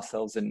seen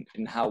ourselves in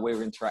how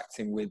we're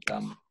interacting with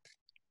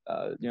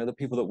the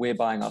people that we're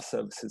buying our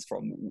services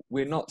from.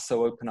 We're not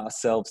so open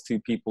ourselves to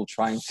people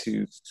trying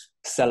to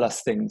sell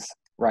us things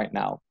right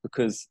now,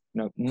 because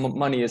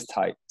money is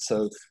tight.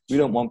 So we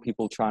don't want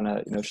people trying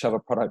to shove a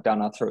product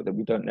down our throat that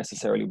we don't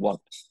necessarily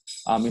want.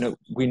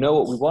 We know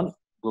what we want.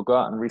 We'll go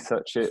out and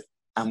research it,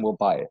 and we'll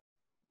buy it.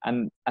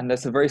 And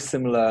there's a very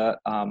similar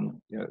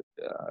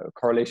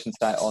correlation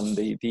stat on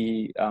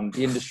the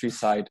industry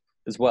side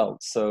as well.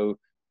 So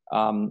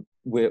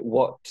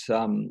what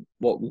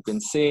we've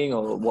been seeing,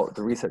 or what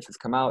the research has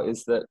come out,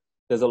 is that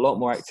there's a lot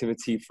more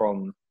activity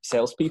from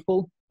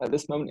salespeople at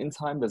this moment in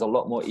time. There's a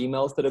lot more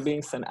emails that are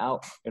being sent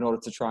out in order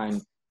to try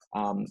and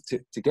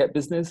to get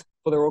business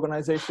for their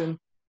organization.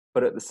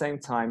 But at the same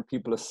time,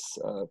 people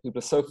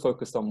are so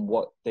focused on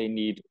what they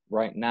need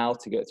right now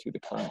to get through the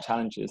current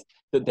challenges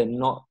that they're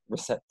not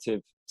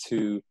receptive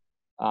to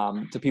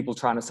people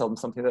trying to sell them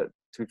something that,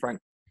 to be frank,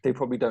 they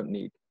probably don't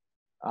need,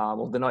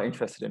 or they're not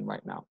interested in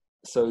right now.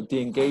 So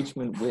the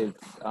engagement with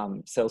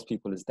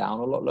salespeople is down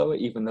a lot lower,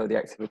 even though the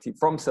activity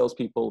from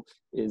salespeople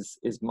is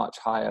much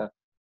higher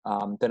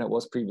than it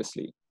was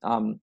previously.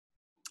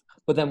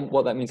 But then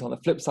what that means on the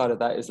flip side of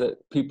that is that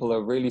people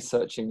are really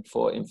searching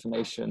for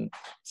information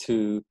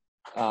to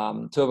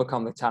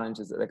overcome the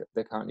challenges that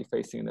they're currently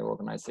facing in their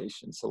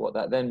organization. So what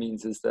that then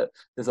means is that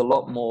there's a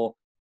lot more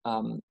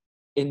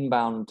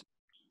inbound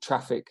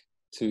traffic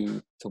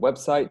to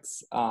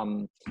websites.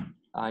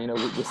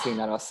 We're seeing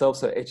that ourselves.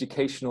 So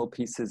educational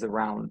pieces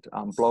around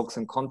blogs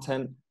and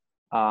content.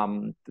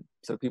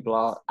 So people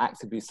are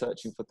actively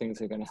searching for things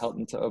that are going to help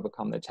them to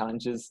overcome the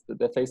challenges that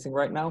they're facing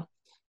right now.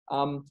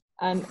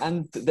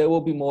 And there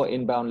will be more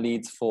inbound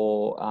leads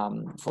for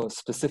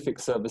specific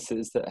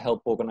services that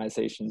help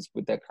organizations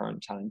with their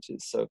current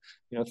challenges. So,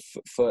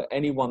 for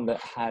anyone that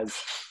has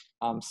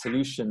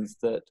solutions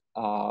that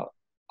are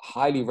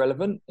highly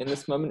relevant in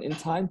this moment in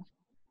time,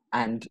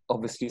 and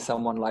obviously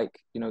someone like,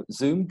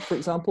 Zoom, for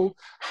example,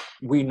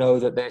 we know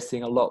that they're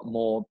seeing a lot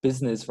more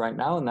business right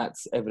now, and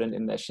that's evident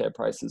in their share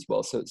price as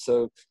well.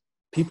 So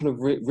people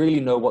really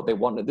know what they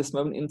want at this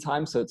moment in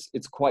time. So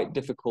it's quite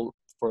difficult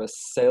for a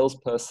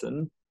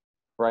salesperson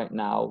right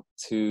now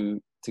to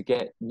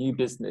get new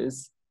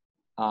business.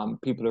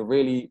 People are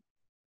really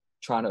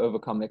trying to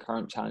overcome their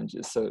current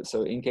challenges.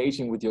 So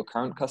engaging with your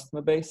current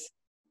customer base,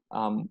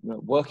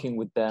 working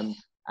with them,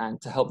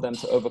 and to help them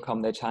to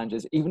overcome their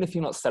challenges, even if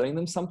you're not selling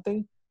them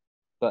something,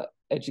 but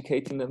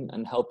educating them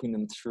and helping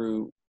them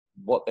through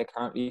what they're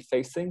currently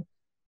facing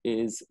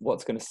is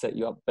what's going to set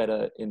you up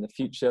better in the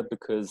future,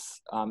 because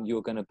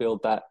you're going to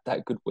build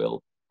that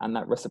goodwill and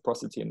that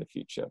reciprocity in the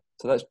future.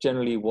 So that's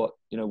generally what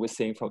we're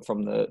seeing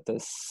from the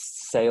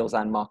sales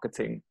and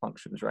marketing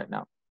functions right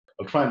now.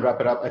 I'll try and wrap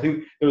it up. I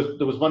think there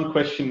was one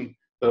question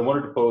that I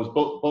wanted to pose,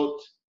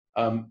 both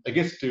I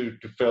guess to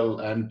Phil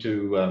and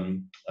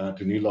to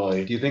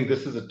Niloy. Do you think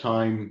this is a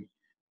time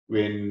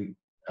when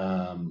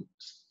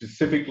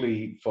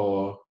specifically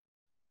for,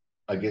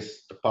 I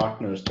guess, the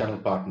partners, channel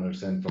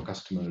partners, and for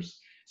customers,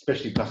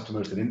 especially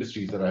customers in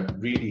industries that are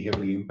really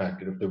heavily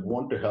impacted, if they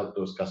want to help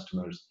those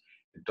customers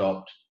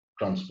adopt,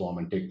 transform,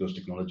 and take those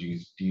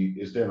technologies,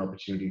 is there an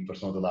opportunity for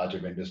some of the larger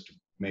vendors to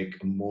make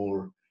a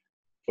more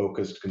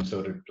focused,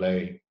 concerted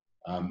play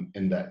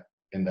in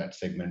that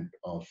segment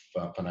of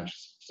financial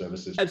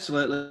services?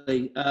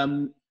 Absolutely.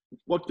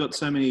 What got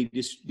so many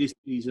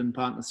disties and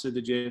partners through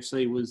the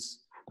GFC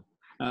was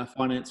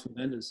finance for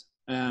vendors,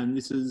 and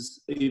this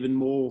is even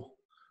more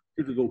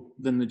difficult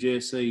than the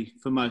GFC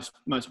for most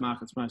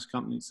markets, most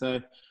companies. So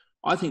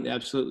I think they're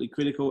absolutely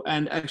critical.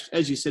 And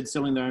as you said,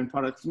 selling their own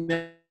product.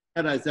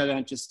 Nowadays, they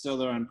don't just sell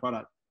their own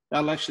product.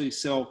 They'll actually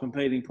sell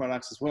competing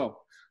products as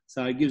well.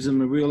 So it gives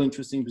them a real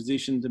interesting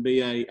position to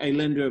be a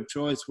lender of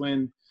choice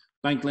when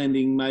bank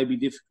lending may be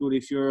difficult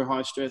if you're a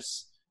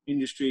high-stress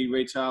industry,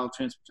 retail,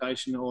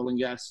 transportation, oil and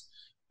gas.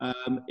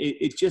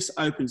 It just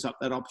opens up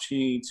that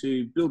opportunity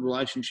to build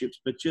relationships,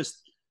 but just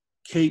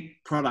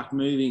keep product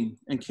moving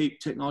and keep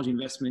technology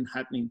investment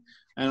happening.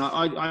 And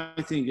I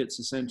think it's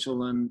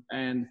essential.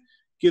 And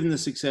given the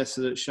success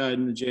that it showed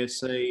in the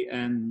GFC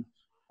and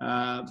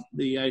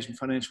the Asian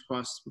financial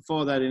crisis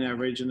before that in our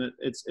region,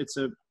 it's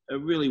a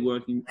really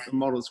working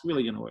model. It's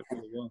really going to work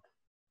really well.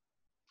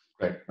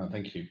 Great. No,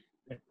 thank you.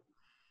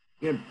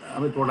 Yeah,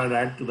 Amit, what I'd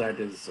add to that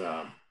is,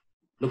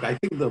 look, I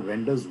think the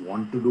vendors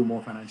want to do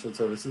more financial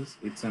services.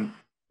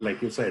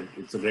 Like you said,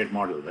 it's a great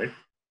model, right?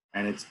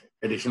 And it's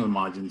additional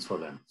margins for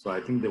them. So I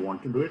think they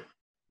want to do it.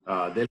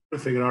 They'll have to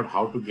figure out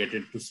how to get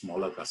it to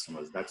smaller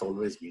customers. That's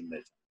always been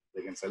there.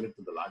 They can sell it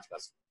to the large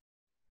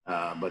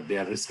customer, but they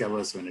are risk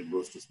averse when it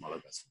goes to smaller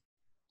customers.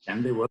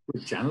 Can they work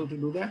with channel to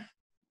do that?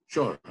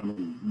 Sure. I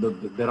mean,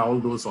 there are all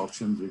those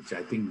options which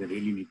I think they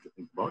really need to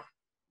think about.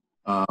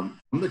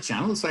 On the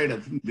channel side, I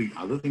think the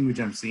other thing which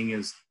I'm seeing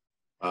is,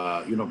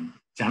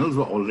 channels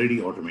were already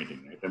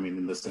automating, right? I mean,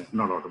 in the sense,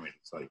 not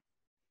automating, sorry.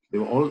 They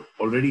were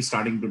already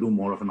starting to do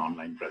more of an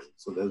online presence.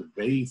 So there's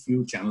very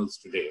few channels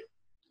today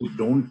who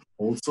don't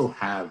also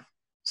have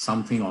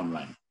something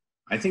online.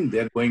 I think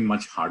they're going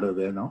much harder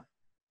there now.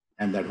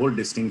 And that whole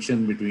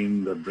distinction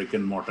between the brick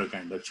and mortar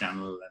kind of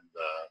channel and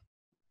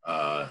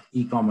the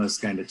e-commerce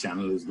kind of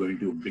channel is going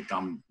to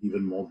become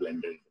even more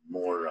blended,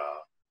 more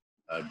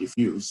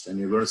diffused. And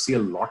you're going to see a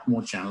lot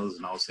more channels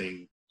now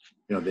saying,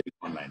 they're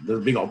online. There's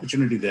a big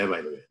opportunity there,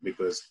 by the way,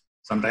 because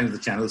sometimes the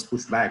channels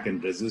push back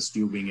and resist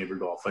you being able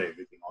to offer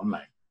everything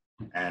online.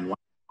 And once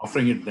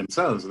offering it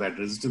themselves, that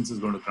resistance is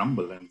going to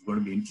crumble, and it's going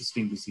to be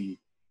interesting to see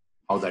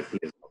how that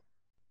plays out.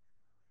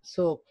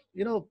 So,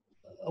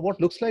 what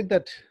looks like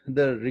that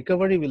the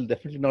recovery will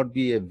definitely not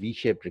be a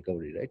V-shaped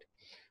recovery, right?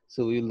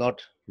 So we will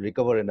not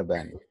recover in a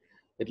bang.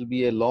 It will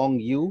be a long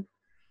U,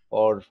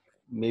 or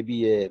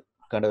maybe a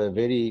kind of a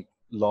very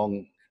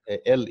long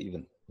L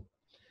even.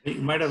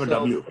 You might have a So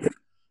W.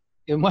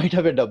 you might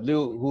have a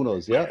W, who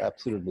knows? Yeah,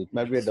 absolutely. It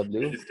might be a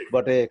W,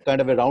 but a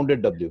kind of a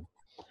rounded W.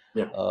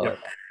 Yeah. Uh,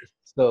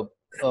 so,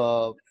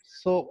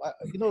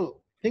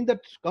 thing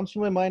that comes to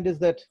my mind is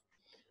that,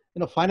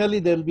 finally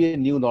there will be a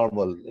new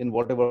normal in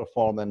whatever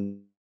form,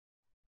 and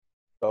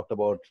talked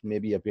about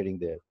maybe appearing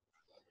there.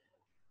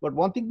 But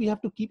one thing we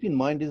have to keep in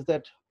mind is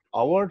that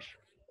our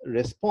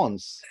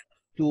response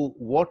to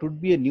what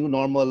would be a new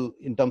normal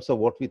in terms of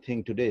what we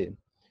think today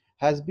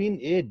has been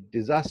a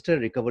disaster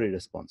recovery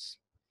response.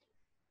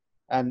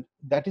 And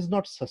that is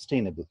not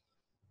sustainable.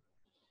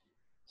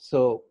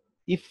 So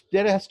if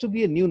there has to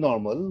be a new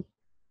normal,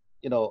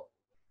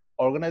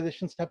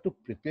 organizations have to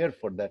prepare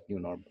for that new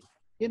normal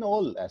in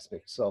all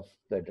aspects of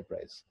the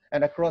enterprise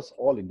and across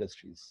all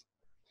industries.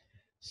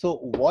 So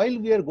while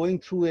we are going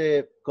through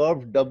a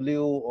curved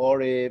W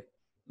or a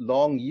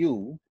long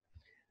U,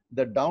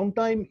 the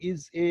downtime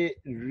is a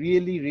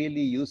really,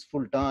 really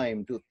useful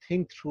time to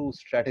think through,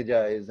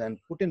 strategize, and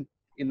put in,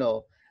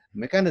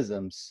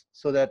 mechanisms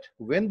so that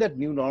when that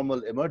new normal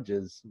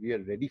emerges, we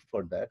are ready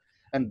for that.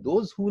 And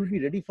those who will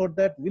be ready for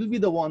that will be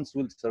the ones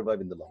who will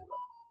survive in the long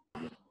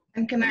run.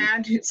 And can I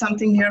add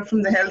something here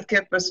from the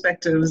healthcare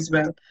perspective as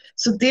well?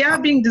 So they are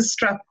being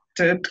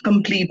disrupted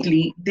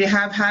completely. They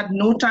have had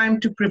no time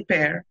to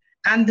prepare,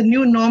 and the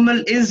new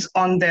normal is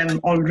on them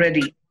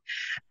already.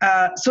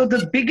 So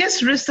the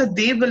biggest risk that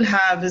they will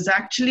have is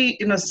actually,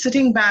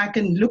 sitting back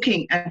and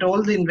looking at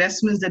all the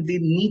investments that they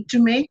need to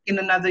make in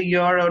another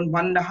year or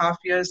 1.5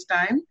 years'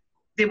 time.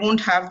 They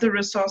won't have the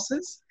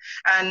resources.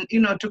 And,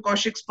 to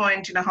Kaushik's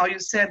point, how you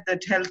said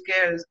that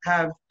healthcare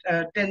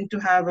tend to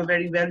have a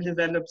very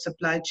well-developed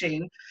supply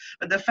chain.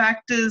 But the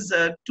fact is,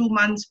 2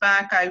 months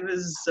back, I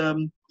was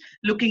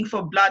looking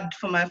for blood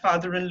for my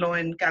father-in-law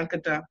in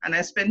Calcutta. And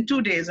I spent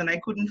 2 days and I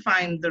couldn't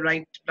find the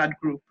right blood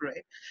group,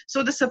 right?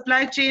 So the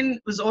supply chain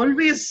was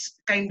always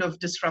kind of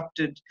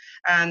disrupted.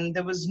 And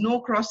there was no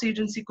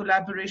cross-agency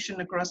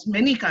collaboration across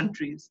many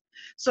countries.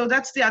 So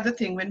that's the other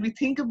thing. When we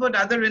think about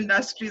other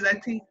industries, I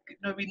think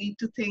we need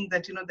to think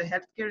that the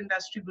healthcare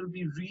industry will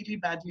be really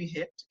badly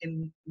hit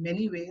in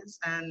many ways,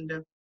 and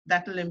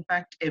that will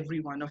impact every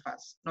one of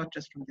us, not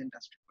just from the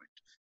industry point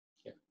of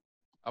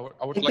view.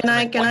 I would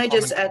like can I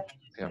just add?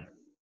 Yeah.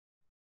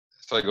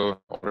 Sorry, go,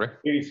 Audrey.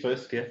 Ladies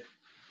first, yeah.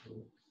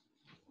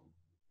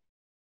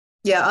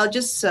 Yeah, I'll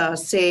just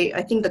say,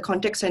 I think the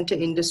contact center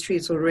industry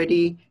is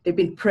already, they've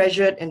been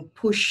pressured and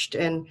pushed,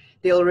 and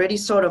they're already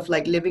sort of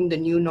like living the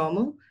new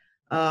normal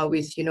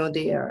with,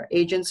 their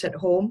agents at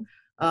home.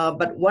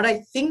 But what I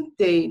think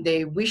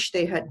they wish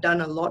they had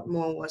done a lot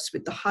more was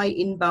with the high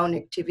inbound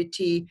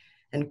activity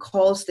and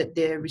calls that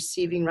they're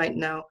receiving right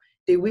now,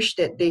 they wish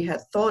that they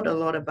had thought a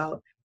lot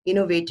about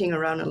innovating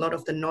around a lot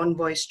of the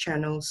non-voice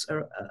channels,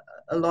 or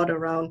a lot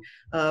around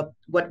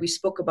what we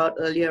spoke about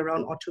earlier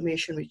around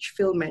automation, which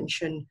Phil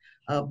mentioned,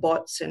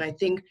 bots. And I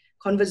think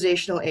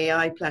conversational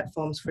AI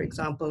platforms, for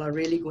example, are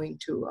really going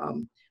to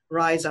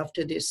rise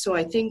after this. So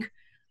I think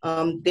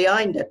they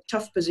are in that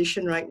tough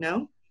position right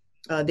now.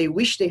 They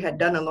wish they had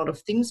done a lot of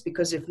things,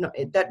 because if not,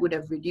 that would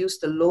have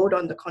reduced the load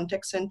on the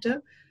contact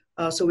center.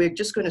 So we're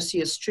just going to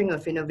see a string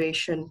of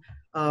innovation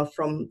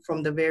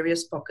from the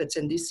various pockets,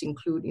 and these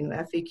include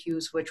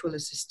FAQs, virtual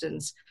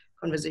assistants,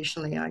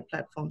 conversational AI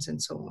platforms,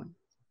 and so on.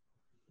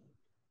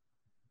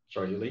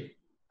 Sorry, Lee.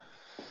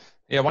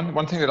 Yeah,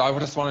 one thing that I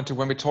just wanted to,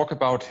 when we talk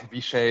about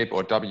V-shape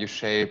or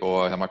W-shape,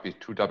 or there might be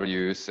two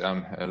Ws,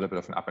 a little bit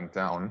of an up and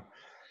down.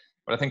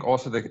 But I think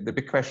also the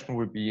big question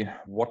would be,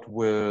 what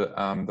will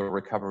the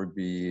recovery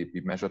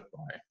be measured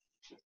by?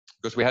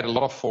 Because we had a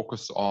lot of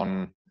focus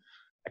on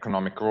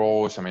economic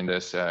growth. I mean,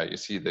 there's you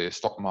see the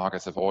stock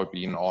markets have all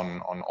been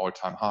on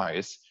all-time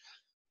highs.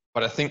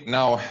 But I think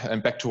now,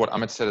 and back to what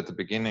Amit said at the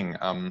beginning,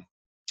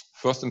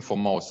 first and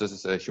foremost, this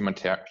is a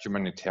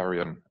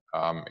humanitarian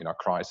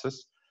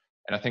crisis.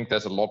 And I think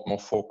there's a lot more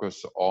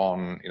focus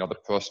on the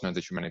person and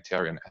the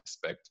humanitarian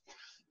aspect.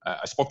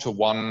 I spoke to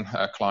one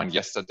client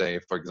yesterday,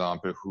 for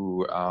example,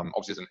 who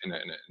obviously is in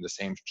the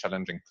same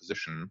challenging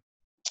position,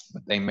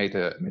 but they made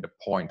a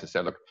point to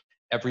say, look,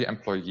 every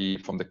employee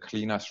from the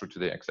cleaners through to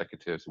the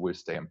executives will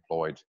stay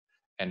employed.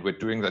 And we're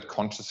doing that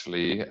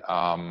consciously,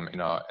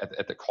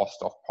 at the cost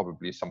of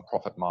probably some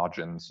profit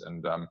margins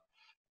and,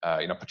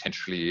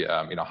 potentially,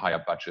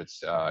 higher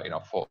budgets,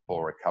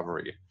 for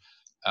recovery.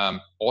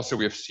 Also,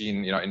 we have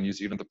seen, in New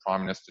Zealand, the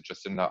Prime Minister,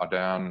 Jacinda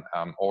Ardern,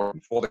 or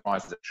before the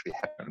crisis actually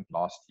happened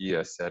last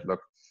year, said,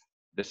 look,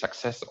 the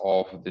success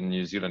of the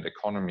New Zealand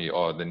economy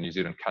or the New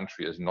Zealand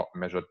country is not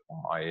measured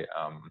by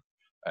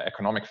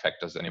economic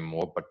factors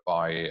anymore, but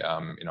by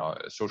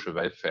social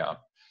welfare.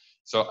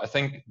 So I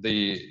think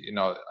the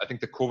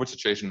COVID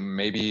situation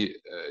maybe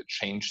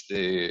changed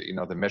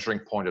the measuring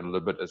point a little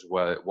bit as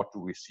well. What do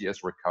we see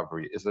as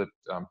recovery? Is it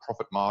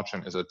profit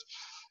margin? Is it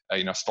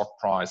stock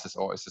prices,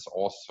 or is this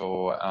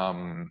also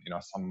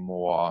some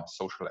more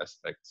social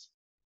aspects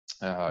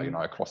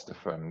across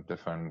different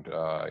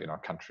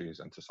countries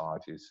and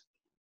societies?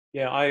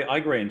 Yeah, I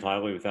agree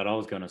entirely with that. I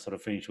was going to sort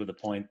of finish with a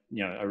point,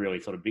 a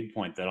really sort of big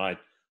point that I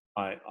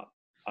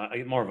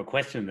more of a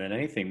question than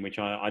anything, which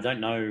I don't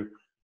know.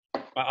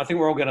 I think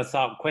we're all going to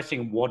start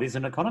questioning what is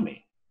an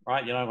economy,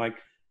 right? Like,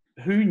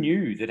 who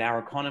knew that our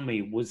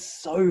economy was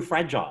so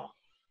fragile,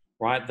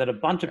 right? That a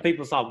bunch of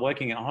people start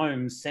working at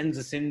home sends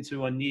us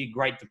into a near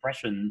Great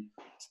Depression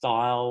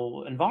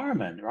style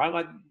environment, right?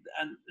 Like,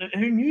 and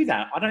who knew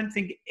that? I don't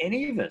think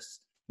any of us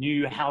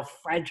knew how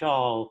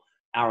fragile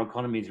our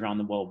economies around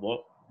the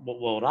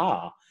world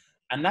are.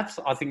 And that's,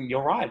 I think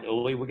you're right,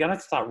 Uli, we're going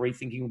to start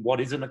rethinking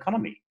what is an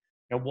economy.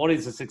 What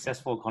is a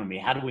successful economy?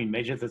 How do we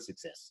measure the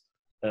success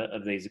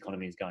of these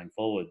economies going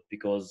forward?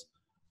 Because,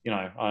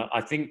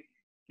 I think,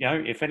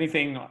 if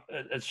anything,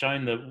 it's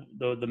shown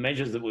that the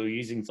measures that we were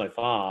using so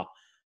far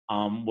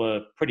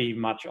were pretty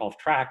much off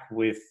track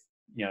with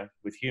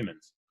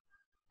humans.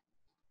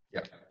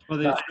 Yeah. Well,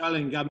 the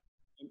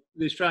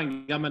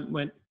Australian government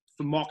went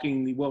from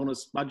mocking the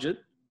wellness budget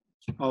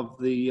of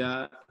the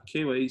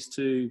Kiwis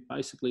to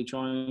basically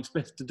trying its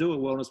best to do a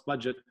wellness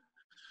budget.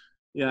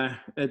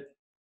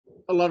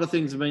 A lot of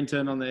things have been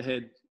turned on their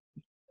head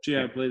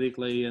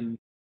geopolitically and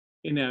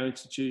in our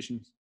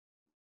institutions.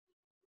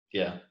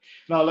 Yeah.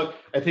 Now, look,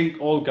 I think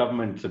all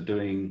governments are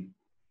doing,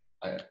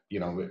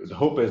 the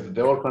hope is that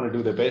they're all trying to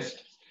do their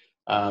best.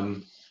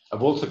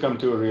 I've also come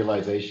to a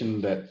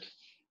realization that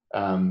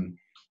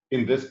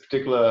in this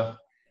particular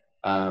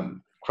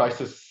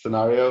crisis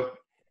scenario,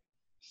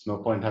 there's no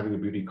point having a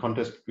beauty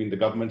contest between the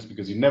governments,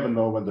 because you never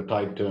know when the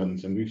tide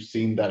turns. And we've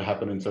seen that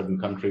happen in certain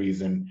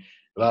countries. And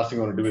the last thing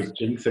I want to do is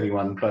jinx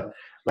anyone. But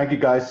thank you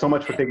guys so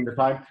much for taking the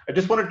time. I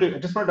just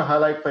wanted to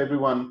highlight for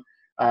everyone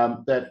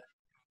that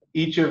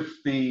each of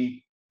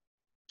the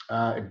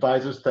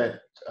advisors that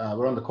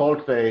were on the call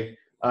today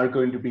are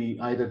going to be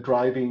either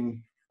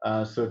driving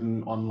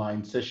certain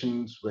online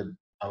sessions with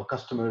our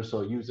customers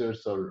or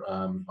users or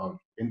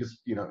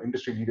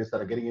industry leaders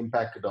that are getting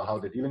impacted or how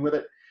they're dealing with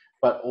it,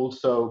 but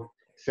also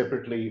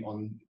separately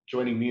on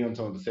joining me on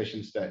some of the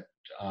sessions that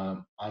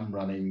I'm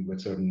running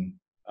with certain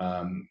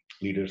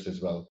leaders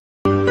as well.